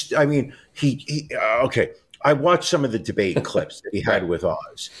guy, okay. I watched some of the debate clips that he had with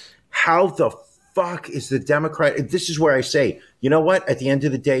Oz. How the fuck is the Democrat? This is where I say, you know what? At the end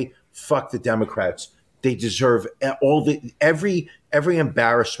of the day, fuck the Democrats. They deserve every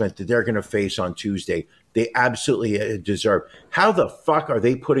embarrassment that they're going to face on Tuesday. They absolutely deserve. How the fuck are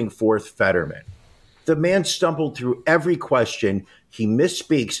they putting forth Fetterman? The man stumbled through every question. He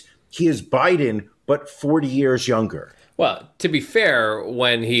misspeaks. He is Biden, but 40 years younger. Well, to be fair,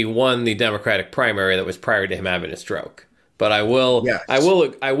 when he won the Democratic primary, that was prior to him having a stroke. But I will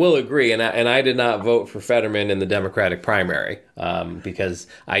agree, and I did not vote for Fetterman in the Democratic primary because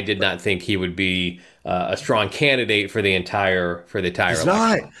I did not think he would be a strong candidate for the entire He's election.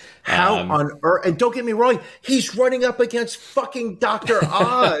 not. How on earth? And don't get me wrong, he's running up against fucking Dr.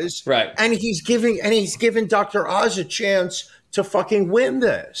 Oz, right? And he's giving Dr. Oz a chance to fucking win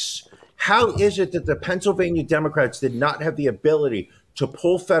this. How is it that the Pennsylvania Democrats did not have the ability to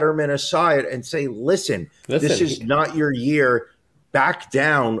pull Fetterman aside and say, listen, this is not your year. Back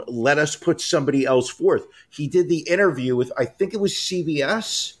down. Let us put somebody else forth. He did the interview with, I think it was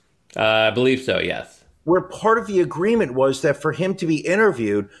CBS. I believe so, yes. Where part of the agreement was that for him to be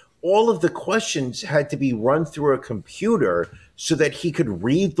interviewed, all of the questions had to be run through a computer so that he could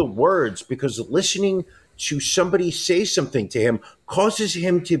read the words, because listening to somebody say something to him causes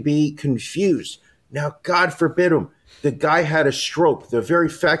him to be confused. Now, God forbid him. The guy had a stroke. The very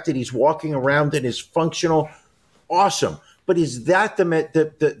fact that he's walking around and is functional, awesome. But is that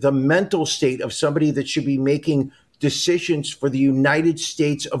the mental state of somebody that should be making decisions for the United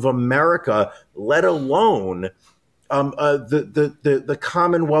States of America, let alone the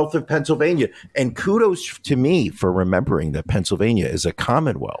Commonwealth of Pennsylvania? And kudos to me for remembering that Pennsylvania is a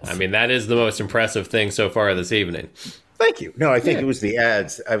Commonwealth. I mean, that is the most impressive thing so far this evening. Thank you. No, I think it was the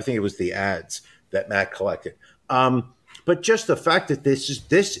ads. I think it was the ads that Matt collected. But just the fact that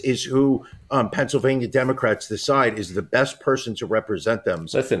this is who Pennsylvania Democrats decide is the best person to represent them.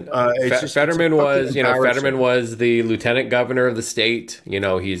 Listen, Fetterman was the lieutenant governor of the state.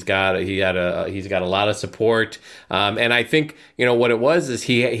 He's got a lot of support, and I think what it was is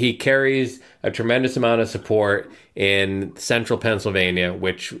he carries a tremendous amount of support in central Pennsylvania,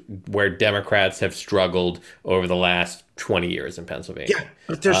 where Democrats have struggled over the last 20 years in Pennsylvania. Yeah,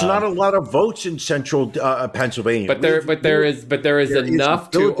 but there's not a lot of votes in central Pennsylvania. But there is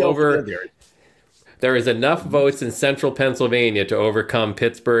enough to over. There is enough votes in central Pennsylvania to overcome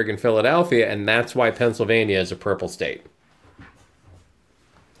Pittsburgh and Philadelphia, and that's why Pennsylvania is a purple state.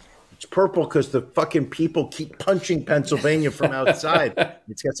 It's purple because the fucking people keep punching Pennsylvania from outside.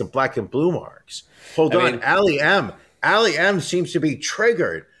 It's got some black and blue marks. Hold on. Allie M seems to be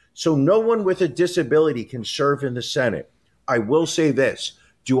triggered. So no one with a disability can serve in the Senate. I will say this.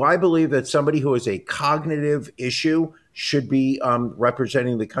 Do I believe that somebody who has a cognitive issue should be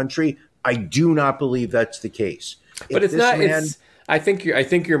representing the country? I do not believe that's the case. But it's not. I think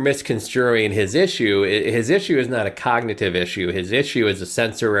you're misconstruing his issue. His issue is not a cognitive issue. His issue is a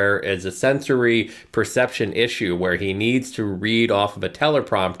sensory perception issue where he needs to read off of a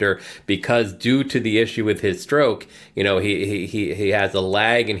teleprompter because due to the issue with his stroke, he has a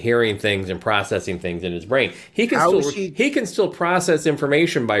lag in hearing things and processing things in his brain. He can still process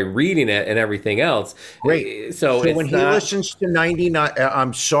information by reading it and everything else. Great. So when he listens to 99,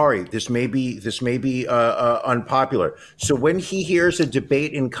 I'm sorry, this may be unpopular. So when he hears a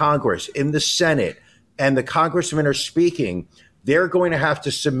debate in Congress, in the Senate, and the congressmen are speaking, they're going to have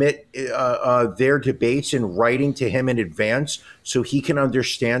to submit their debates in writing to him in advance so he can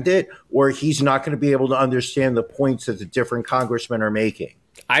understand it, or he's not going to be able to understand the points that the different congressmen are making.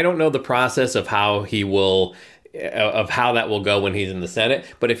 I don't know the process of how that will go when he's in the Senate.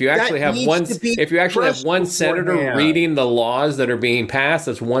 But if you actually have one senator reading the laws that are being passed,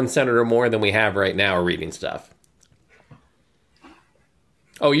 that's one senator more than we have right now reading stuff.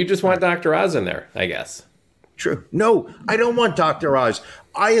 Oh, you just want Dr. Oz in there, I guess. True. No, I don't want Dr. Oz.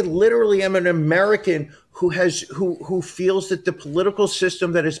 I literally am an American who feels that the political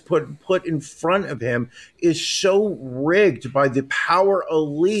system that is put in front of him is so rigged by the power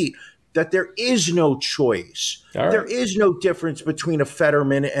elite that there is no choice. Right. There is no difference between a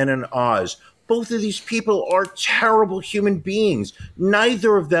Fetterman and an Oz. Both of these people are terrible human beings.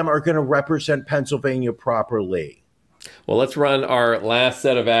 Neither of them are going to represent Pennsylvania properly. Well, let's run our last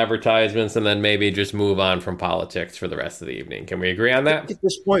set of advertisements and then maybe just move on from politics for the rest of the evening. Can we agree on that? At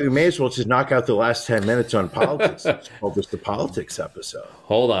this point, we may as well just knock out the last 10 minutes on politics. Let's call this the politics episode.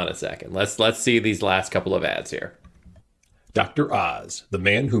 Hold on a second. Let's see these last couple of ads here. Dr. Oz, the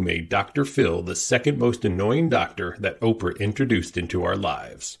man who made Dr. Phil the second most annoying doctor that Oprah introduced into our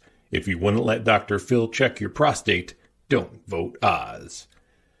lives. If you wouldn't let Dr. Phil check your prostate, don't vote Oz.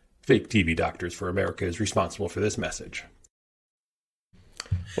 Fake TV Doctors for America is responsible for this message.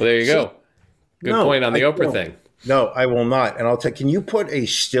 Well, there you go. Good point on the Oprah thing. No, I will not. And I'll tell. Can you put a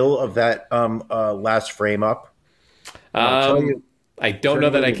still of that last frame up? I don't know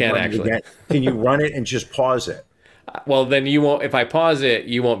that I can actually. Can you run it and just pause it? Well, then you won't. If I pause it,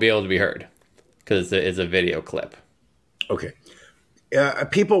 you won't be able to be heard because it's a video clip. Okay.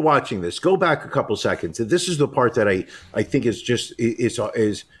 People watching this, go back a couple seconds. This is the part that I think is just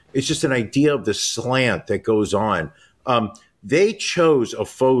it's just an idea of the slant that goes on. They chose a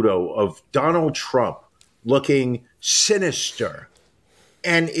photo of Donald Trump looking sinister,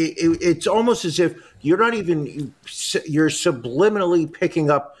 and it's almost as if you're subliminally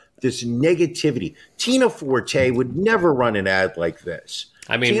picking up this negativity. Tina Forte would never run an ad like this.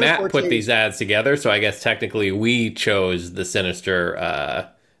 I mean, Matt put these ads together, so I guess technically we chose the sinister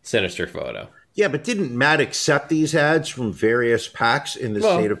photo. Yeah, but didn't Matt accept these ads from various PACs in the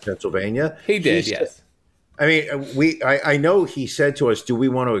state of Pennsylvania? He did, yes. I mean, I know he said to us, do we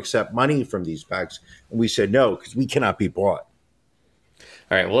want to accept money from these PACs? And we said no, because we cannot be bought.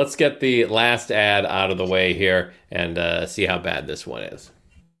 All right, well, let's get the last ad out of the way here and see how bad this one is.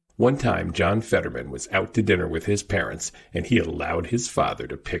 One time, John Fetterman was out to dinner with his parents, and he allowed his father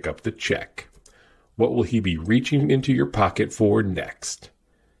to pick up the check. What will he be reaching into your pocket for next?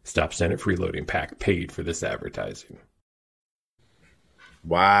 Stop Senate freeloading PAC paid for this advertising.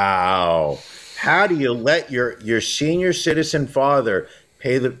 Wow. How do you let your senior citizen father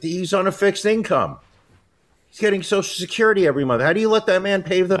pay he's on a fixed income? He's getting Social Security every month. How do you let that man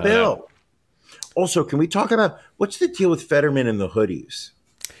pay the bill? Also, can we talk about what's the deal with Fetterman and the hoodies?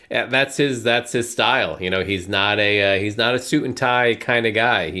 Yeah, that's his style. You know, he's not a suit and tie kind of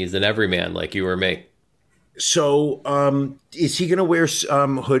guy. He's an everyman like you or me. So, is he going to wear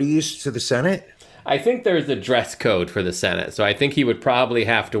hoodies to the Senate? I think there's a dress code for the Senate, so I think he would probably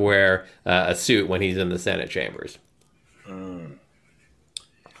have to wear a suit when he's in the Senate chambers.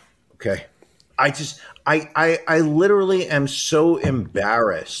 Okay, I literally am so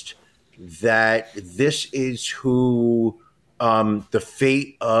embarrassed that this is who the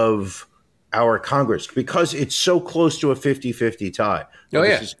fate of our Congress, because it's so close to a 50-50 tie. Oh,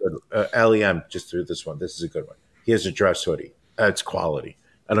 this is good. LEM just threw this one. This is a good one. He has a dress hoodie. That's quality.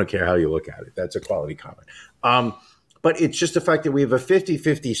 I don't care how you look at it. That's a quality comment. But it's just the fact that we have a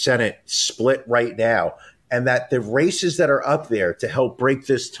 50-50 Senate split right now, and that the races that are up there to help break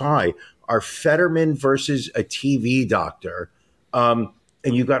this tie are Fetterman versus a TV doctor. And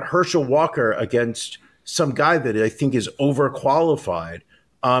you got Herschel Walker against some guy that I think is overqualified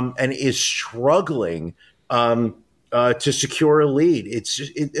and is struggling to secure a lead. It's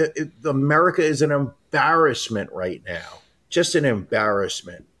just, America is an embarrassment right now. Just an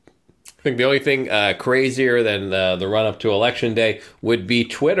embarrassment. I think the only thing crazier than the run-up to Election Day would be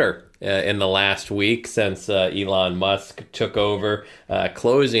Twitter in the last week since Elon Musk took over,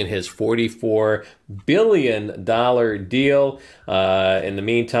 closing his $44 billion deal. In the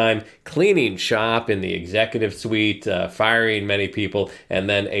meantime, cleaning shop in the executive suite, firing many people, and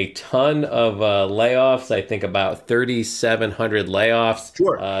then a ton of layoffs. I think about 3,700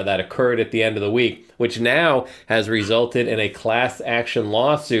 layoffs that occurred at the end of the week, which now has resulted in a class action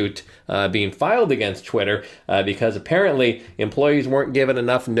lawsuit being filed against Twitter because apparently employees weren't given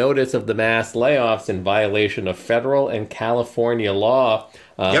enough notice of the mass layoffs in violation of federal and California law.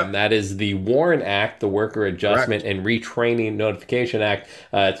 That is the WARN Act, the Worker Adjustment and Retraining Notification Act.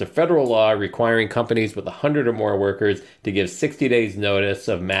 It's a federal law requiring companies with 100 or more workers to give 60 days notice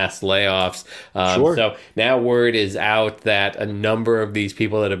of mass layoffs. So now word is out that a number of these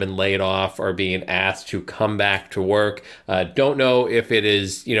people that have been laid off are being asked to come back to work. Don't know if it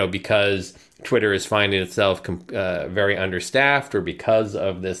is, because Twitter is finding itself very understaffed or because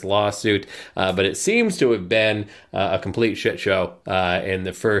of this lawsuit, but it seems to have been a complete shit show in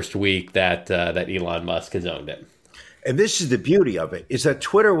the first week that Elon Musk has owned it. And this is the beauty of it, is that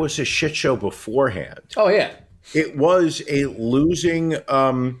Twitter was a shit show beforehand. Oh, yeah. It was a losing,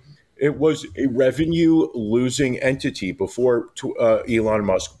 it was a revenue losing entity before Elon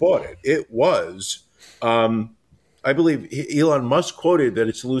Musk bought it. It was, I believe Elon Musk quoted that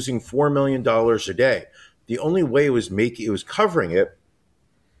it's losing $4 million a day. The only way it was covering it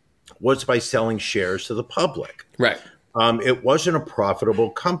was by selling shares to the public. Right. It wasn't a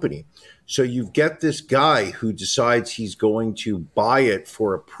profitable company. So you get this guy who decides he's going to buy it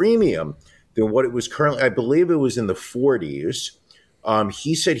for a premium than what it was currently. I believe it was in the 40s.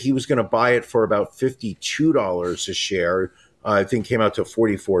 He said he was going to buy it for about $52 a share, I think came out to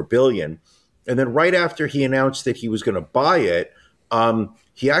 44 billion. And then right after he announced that he was going to buy it,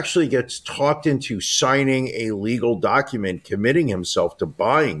 he actually gets talked into signing a legal document committing himself to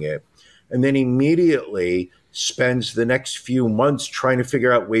buying it, and then immediately spends the next few months trying to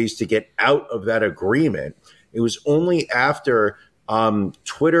figure out ways to get out of that agreement. It was only after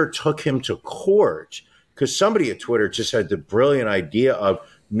Twitter took him to court, because somebody at Twitter just had the brilliant idea of,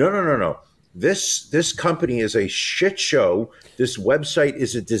 no. This company is a shit show. This website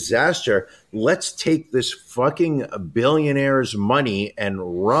is a disaster. Let's take this fucking billionaire's money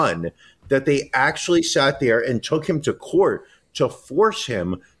and run. That they actually sat there and took him to court to force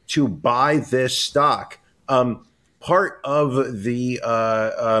him to buy this stock. Part of the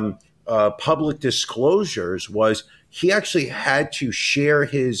public disclosures was he actually had to share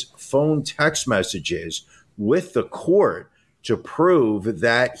his phone text messages with the court to prove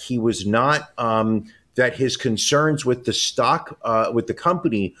that he was not, that his concerns with the stock, with the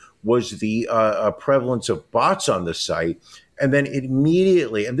company, was the prevalence of bots on the site. And then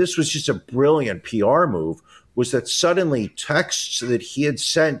immediately, and this was just a brilliant PR move, was that suddenly texts that he had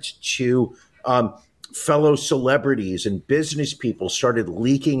sent to fellow celebrities and business people started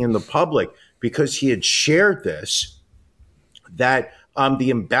leaking in the public because he had shared this, that the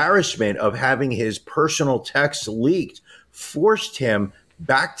embarrassment of having his personal texts leaked forced him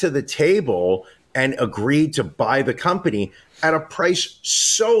back to the table and agreed to buy the company at a price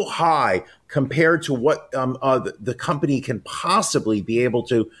so high compared to what the company can possibly be able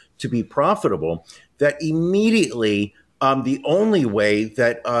to be profitable, that immediately the only way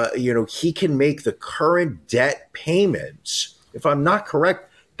that he can make the current debt payments, if I'm not correct,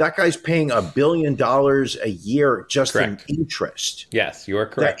 that guy's paying $1 billion a year just Correct. in interest. Yes, you are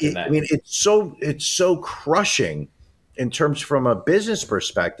correct in that. I mean, it's so crushing in terms from a business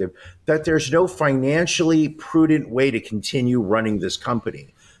perspective that there's no financially prudent way to continue running this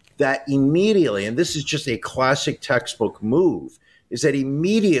company. That immediately, and this is just a classic textbook move, is that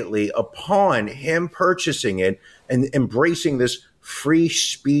immediately upon him purchasing it and embracing this free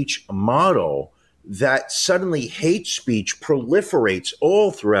speech model, that suddenly hate speech proliferates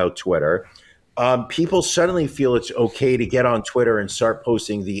all throughout Twitter. People suddenly feel it's okay to get on Twitter and start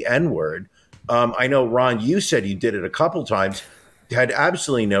posting the N-word. I know, Ron, you said you did it a couple times, had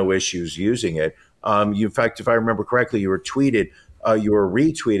absolutely no issues using it. In fact, if I remember correctly, you were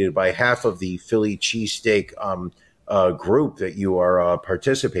retweeted by half of the Philly cheesesteak group that you are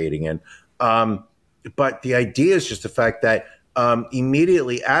participating in. But the idea is just the fact that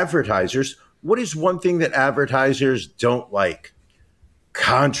immediately advertisers, what is one thing that advertisers don't like?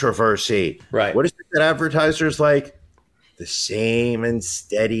 Controversy. Right. What is it that advertisers like? The same and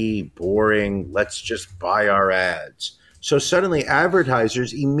steady, boring, let's just buy our ads. So suddenly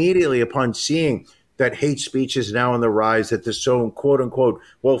advertisers immediately upon seeing that hate speech is now on the rise, that there's so quote unquote,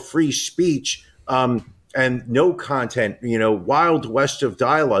 free speech and no content, wild west of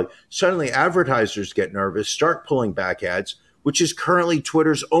dialogue, suddenly advertisers get nervous, start pulling back ads, which is currently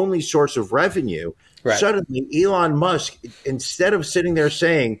Twitter's only source of revenue. Right. Suddenly Elon Musk, instead of sitting there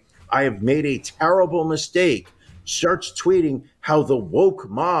saying, I have made a terrible mistake, starts tweeting how the woke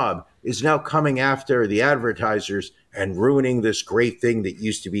mob is now coming after the advertisers and ruining this great thing that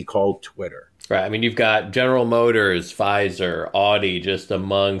used to be called Twitter. Right. I mean, you've got General Motors, Pfizer, Audi, just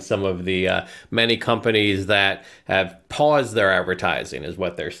among some of the many companies that have paused their advertising, is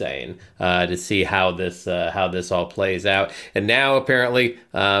what they're saying, to see how this all plays out. And now apparently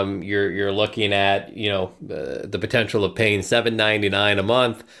you're looking at the potential of paying $7.99 a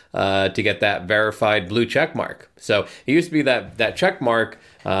month to get that verified blue check mark. So it used to be that check mark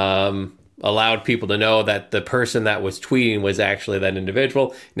allowed people to know that the person that was tweeting was actually that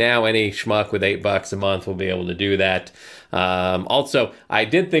individual. Now any schmuck with $8 a month will be able to do that. Also, I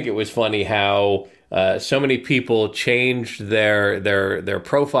did think it was funny how so many people changed their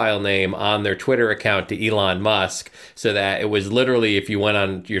profile name on their Twitter account to Elon Musk, so that it was literally, if you went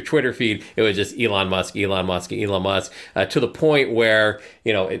on your Twitter feed, it was just Elon Musk, to the point where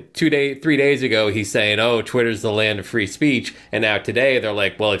 3 days ago he's saying, oh, Twitter's the land of free speech, and now today they're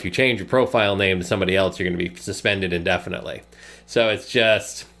like, well, if you change your profile name to somebody else, you're going to be suspended indefinitely. So it's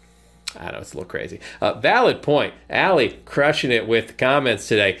just, I don't know, it's a little crazy. Valid point. Allie crushing it with comments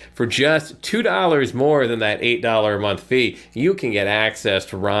today. For just $2 more than that $8 a month fee, you can get access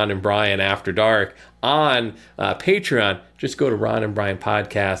to Ron and Brian After Dark on Patreon. Just go to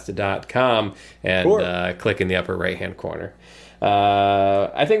ronandbrianpodcast.com and click in the upper right-hand corner.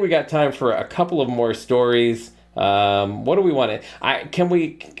 I think we got time for a couple of more stories. What do we want to...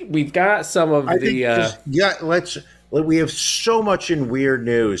 We've got some of We have so much in weird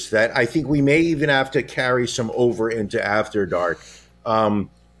news that I think we may even have to carry some over into After Dark. The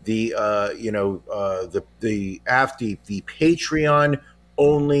Patreon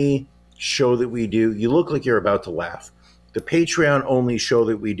only show that we do. You look like you're about to laugh. The Patreon only show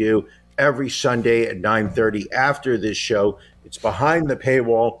that we do every Sunday at 9:30 after this show. It's behind the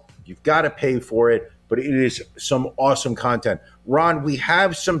paywall. You've got to pay for it, but it is some awesome content. Ron, we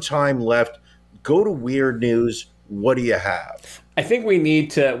have some time left. Go to Weird News. What do you have? I think we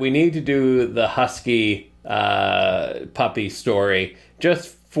need to do the husky puppy story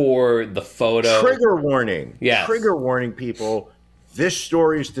just for the photo. Trigger warning. Yes. Trigger warning, people. This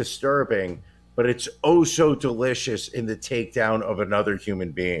story is disturbing, but it's oh so delicious in the takedown of another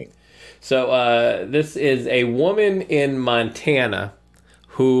human being. So this is a woman in Montana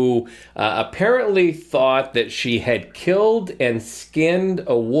who apparently thought that she had killed and skinned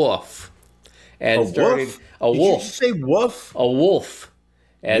a wolf. And wolf? A wolf. Did you say wolf? A wolf.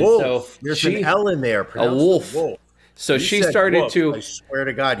 And wolf. So there's an L in there. A wolf. So she started to. I swear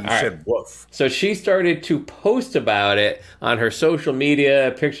to God, you said wolf. So she started to post about it on her social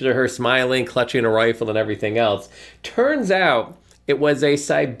media, pictures of her smiling, clutching a rifle, and everything else. Turns out it was a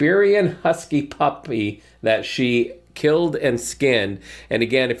Siberian husky puppy that she killed and skinned. And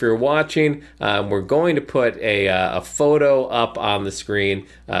again, if you're watching, we're going to put a photo up on the screen,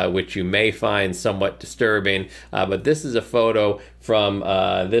 which you may find somewhat disturbing. But this is a photo from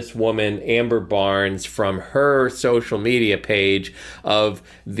this woman, Amber Barnes, from her social media page of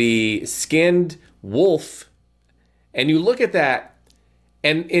the skinned wolf. And you look at that,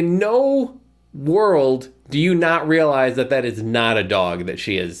 and in no world do you not realize that that is not a dog that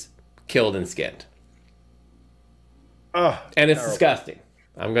she has killed and skinned. Oh, and it's disgusting.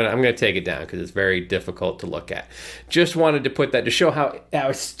 I'm gonna take it down because it's very difficult to look at. Just wanted to put that to show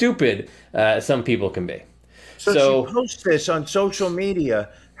how stupid some people can be. So she posted this on social media,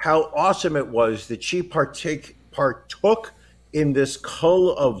 how awesome it was that she partook in this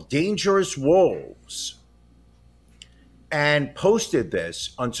cull of dangerous wolves and posted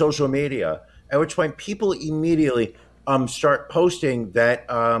this on social media, at which point people immediately start posting that,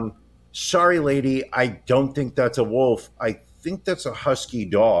 sorry, lady, I don't think that's a wolf. I think that's a husky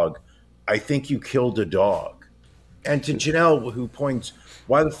dog. I think you killed a dog. And to Janelle, who points,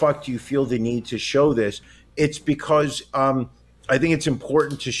 why the fuck do you feel the need to show this? It's because I think it's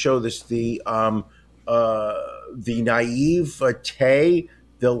important to show this, the naivete,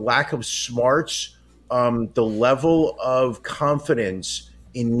 the lack of smarts, the level of confidence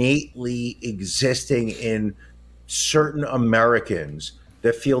innately existing in certain Americans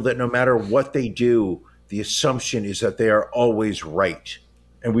that feel that no matter what they do, the assumption is that they are always right.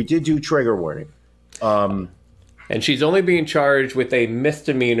 And we did do trigger warning. And she's only being charged with a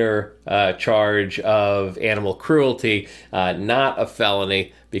misdemeanor charge of animal cruelty, not a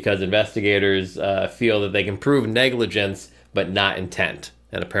felony, because investigators feel that they can prove negligence but not intent.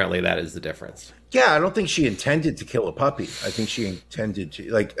 And apparently that is the difference. Yeah, I don't think she intended to kill a puppy. I think she intended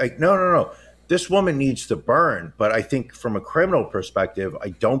to, no. This woman needs to burn. But I think from a criminal perspective, I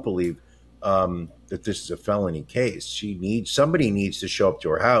don't believe that this is a felony case. Somebody needs to show up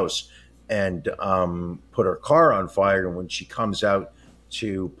to her house and put her car on fire. And when she comes out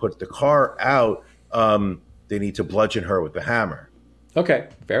to put the car out, they need to bludgeon her with the hammer. Okay,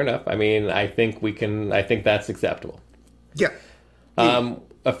 fair enough. I mean, I think that's acceptable. Yeah.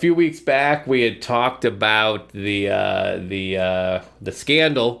 A few weeks back, we had talked about the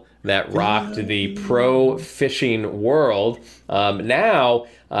scandal that rocked the pro fishing world. Now,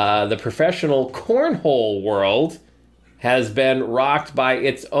 the professional cornhole world has been rocked by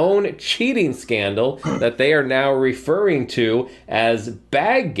its own cheating scandal that they are now referring to as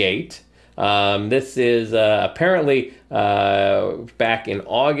Baggate. This is apparently back in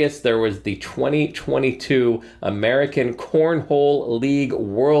August, there was the 2022 American Cornhole League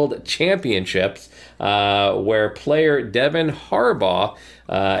World Championships, where player Devin Harbaugh,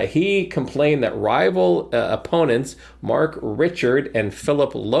 he complained that rival opponents Mark Richard and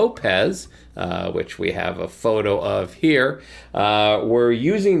Philip Lopez, which we have a photo of here, were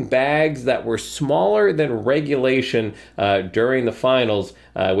using bags that were smaller than regulation during the finals,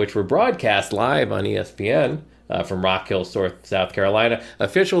 which were broadcast live on ESPN. From Rock Hill, South Carolina.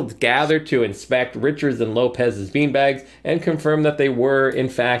 Officials gathered to inspect Richards and Lopez's beanbags and confirmed that they were, in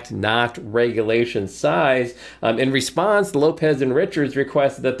fact, not regulation size. In response, Lopez and Richards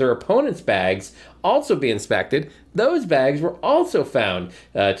requested that their opponents' bags also be inspected. Those bags were also found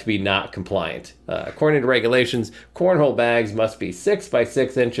to be not compliant. According to regulations, cornhole bags must be 6 by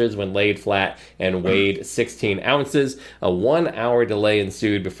 6 inches when laid flat and weighed 16 ounces. A 1-hour delay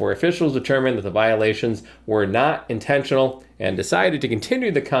ensued before officials determined that the violations were not intentional and decided to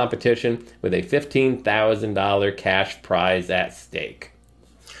continue the competition with a $15,000 cash prize at stake.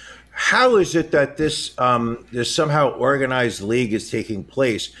 How is it that this somehow organized league is taking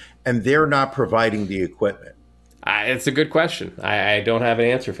place and they're not providing the equipment? It's a good question. I don't have an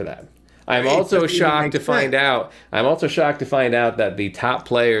answer for that. I'm also shocked to find out that the top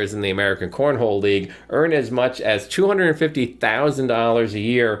players in the American Cornhole League earn as much as $250,000 a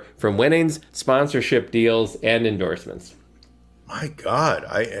year from winnings, sponsorship deals, and endorsements. My God,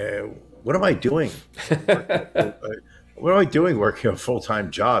 what am I doing? What am I doing working a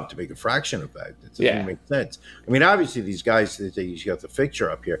full-time job to make a fraction of that? It doesn't make sense. I mean, obviously, these guys, you got the picture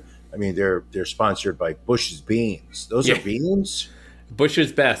up here. I mean, they're sponsored by Bush's Beans. Those are beans?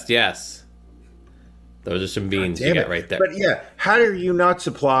 Bush's Best, yes. Those are some beans you got right there. But yeah, how are you not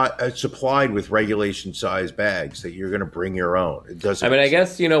supplied with regulation size bags that you're going to bring your own? It doesn't. I mean, I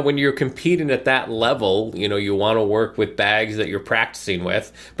guess, when you're competing at that level, you want to work with bags that you're practicing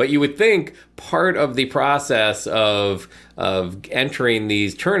with. But you would think part of the process of entering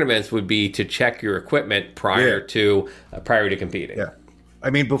these tournaments would be to check your equipment prior to competing. Yeah. I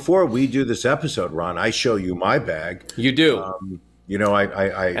mean, before we do this episode, Ron, I show you my bag. You do.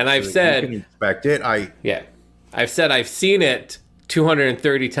 I've said you can inspect it. I've said I've seen it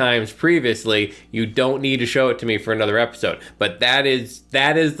 230 times previously. You don't need to show it to me for another episode. But that is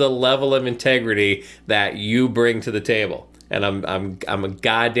the level of integrity that you bring to the table, and I'm a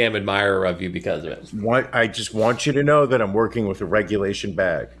goddamn admirer of you because of it. I just want you to know that I'm working with a regulation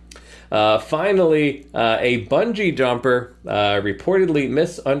bag. Finally, a bungee jumper reportedly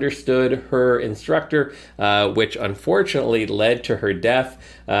misunderstood her instructor, which unfortunately led to her death.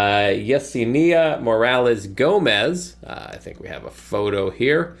 Yesenia Morales Gomez, I think we have a photo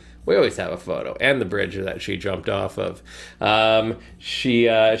here. We always have a photo, and the bridge that she jumped off of. She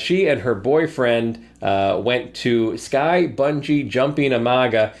and her boyfriend went to Sky Bungee Jumping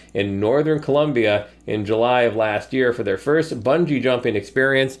Amaga in northern Colombia in July of last year for their first bungee jumping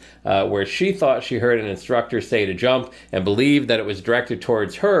experience, where she thought she heard an instructor say to jump and believed that it was directed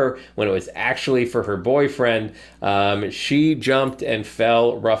towards her when it was actually for her boyfriend. She jumped and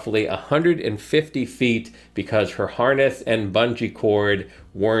fell roughly 150 feet because her harness and bungee cord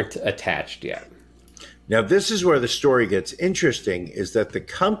weren't attached yet. Now, this is where the story gets interesting, is that the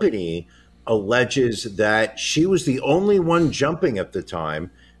company alleges that she was the only one jumping at the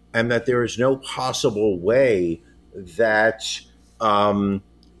time and that there is no possible way that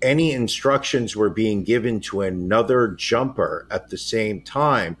any instructions were being given to another jumper at the same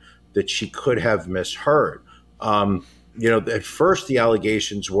time that she could have misheard. At first the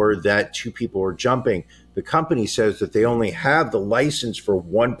allegations were that two people were jumping. The company says that they only have the license for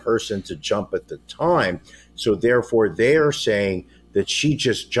one person to jump at the time. So therefore they are saying that she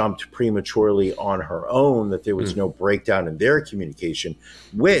just jumped prematurely on her own, that there was no breakdown in their communication,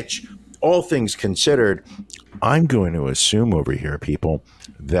 which, all things considered, I'm going to assume over here, people,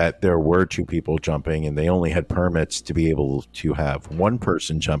 that there were two people jumping and they only had permits to be able to have one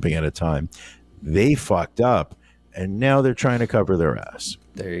person jumping at a time. They fucked up, and now they're trying to cover their ass.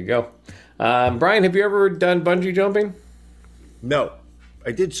 There you go. Brian, have you ever done bungee jumping? No.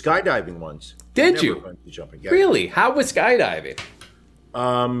 I did skydiving once. Did you? Bungee jumping. Yeah. Really? How was skydiving?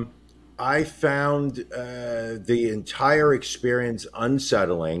 I found the entire experience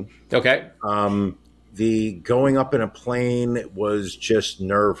unsettling. Okay. The going up in a plane was just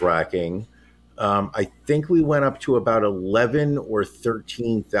nerve-wracking. I think we went up to about 11 or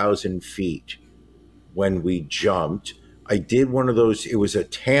 13,000 feet when we jumped. I did one of those. It was a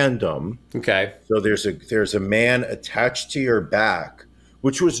tandem. Okay. So there's a man attached to your back,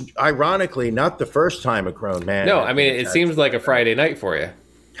 which was ironically not the first time a grown man. No, I mean, it seems like a Friday night for you.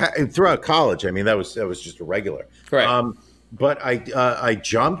 Throughout college, I mean, that was just a regular. Right. But I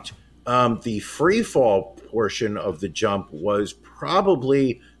jumped. The free fall portion of the jump was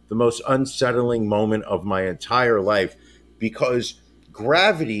probably the most unsettling moment of my entire life, because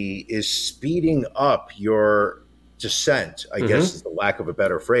gravity is speeding up your descent, I guess is the lack of a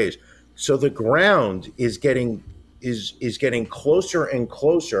better phrase. So the ground is getting closer and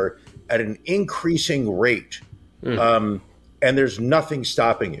closer at an increasing rate. And there's nothing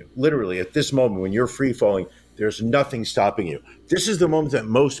stopping you. Literally, at this moment when you're free falling, there's nothing stopping you. This is the moment that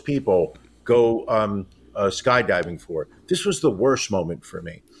most people go skydiving for. This was the worst moment for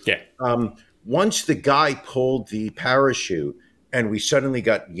me. Yeah. Once the guy pulled the parachute and we suddenly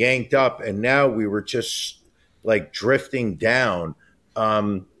got yanked up, and now we were just like drifting down.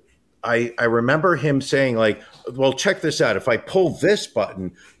 I remember him saying, like, well, check this out. If I pull this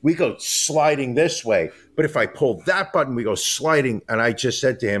button, we go sliding this way. But if I pull that button, we go sliding. And I just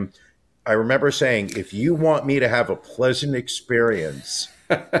said to him, I remember saying, if you want me to have a pleasant experience,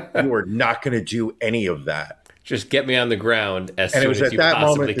 you are not going to do any of that. Just get me on the ground as soon as you possibly can. And it was at that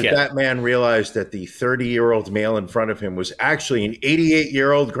moment that that man realized that the 30-year-old male in front of him was actually an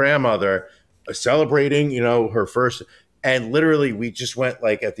 88-year-old grandmother celebrating, you know, her first. And literally, we just went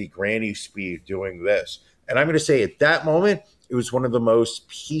like at the granny speed doing this. And I'm going to say at that moment, it was one of the most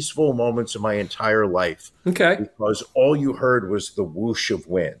peaceful moments of my entire life. Okay. Because all you heard was the whoosh of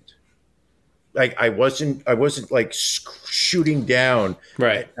wind. Like I wasn't like shooting down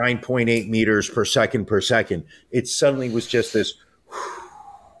at 9.8 meters per second. It suddenly was just this.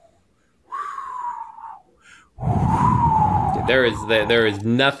 There is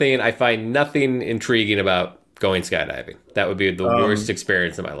nothing, I find nothing intriguing about going skydiving. That would be the worst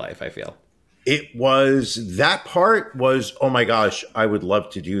experience of my life, I feel. It was, that part was, oh my gosh, I would love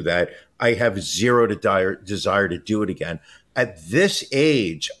to do that. I have zero desire to do it again. At this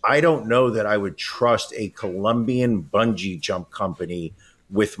age, I don't know that I would trust a Colombian bungee jump company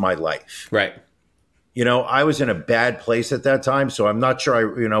with my life. Right. You know, I was in a bad place at that time, so I'm not sure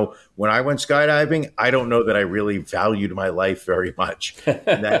when I went skydiving, I don't know that I really valued my life very much.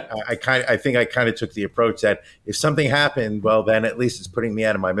 And that I think I kind of took the approach that if something happened, well, then at least it's putting me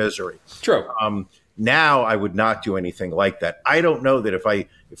out of my misery. True. Now I would not do anything like that. I don't know that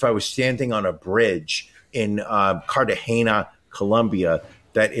if I was standing on a bridge in Cartagena, Colombia,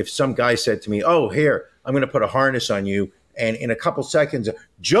 that if some guy said to me, "Oh, here, I'm going to put a harness on you, and in a couple seconds,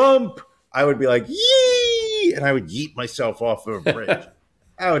 jump," I would be like, "Yee!" and I would yeet myself off of a bridge.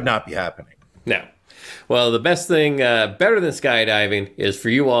 That would not be happening. No. Well, the best thing, better than skydiving, is for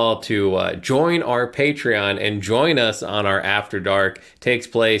you all to join our Patreon and join us on our After Dark. Takes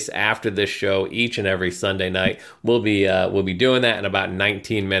place after this show each and every Sunday night. We'll be doing that in about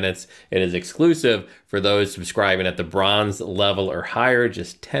 19 minutes. It is exclusive for those subscribing at the bronze level or higher.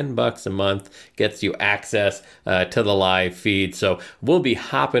 Just $10 a month gets you access to the live feed. So we'll be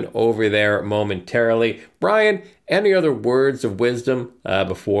hopping over there momentarily. Brian, any other words of wisdom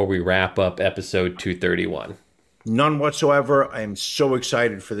before we wrap up episode 231? None whatsoever. I am so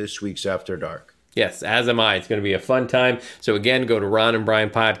excited for this week's After Dark. Yes, as am I. It's going to be a fun time. So again, go to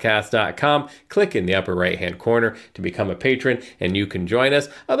ronandbrianpodcast.com, click in the upper right-hand corner to become a patron, and you can join us.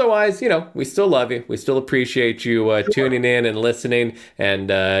 Otherwise, we still love you. We still appreciate you tuning in and listening, and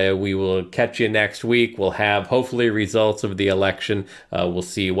we will catch you next week. We'll have, hopefully, results of the election. We'll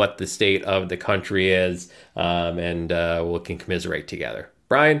see what the state of the country is, and we can commiserate together.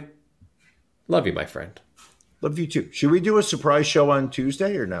 Brian, love you, my friend. Love you, too. Should we do a surprise show on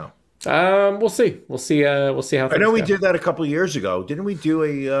Tuesday or no? We'll see. We'll see how things I know we go. did that a couple of years ago. Didn't we do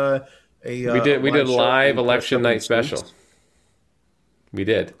we did a live election night special. We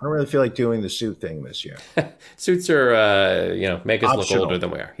did. I don't really feel like doing the suit thing this year. Suits are make us optional. Look older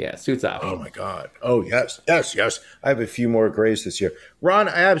than we are. Yeah, suits optional. Oh my God. Oh yes. I have a few more grays this year. Ron,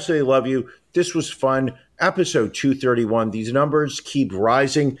 I absolutely love you. This was fun. Episode 231. These numbers keep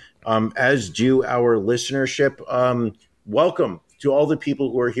rising, as do our listenership. Welcome to all the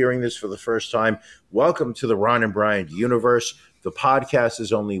people who are hearing this for the first time. Welcome to the Ron and Brian universe. The podcast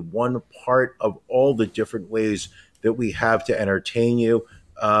is only one part of all the different ways that we have to entertain you.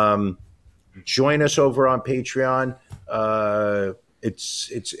 Join us over on Patreon.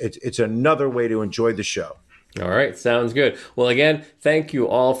 It's another way to enjoy the show. All right, sounds good. Well, again, thank you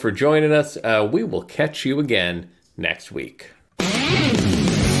all for joining us. We will catch you again next week.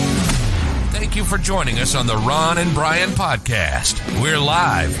 Thank you for joining us on the Ron and Brian podcast. We're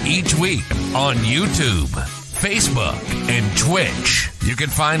live each week on YouTube, Facebook, and Twitch. You can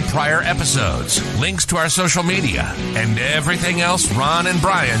find prior episodes, links to our social media, and everything else Ron and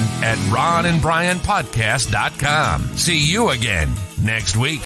Brian at ronandbrianpodcast.com. See you again next week.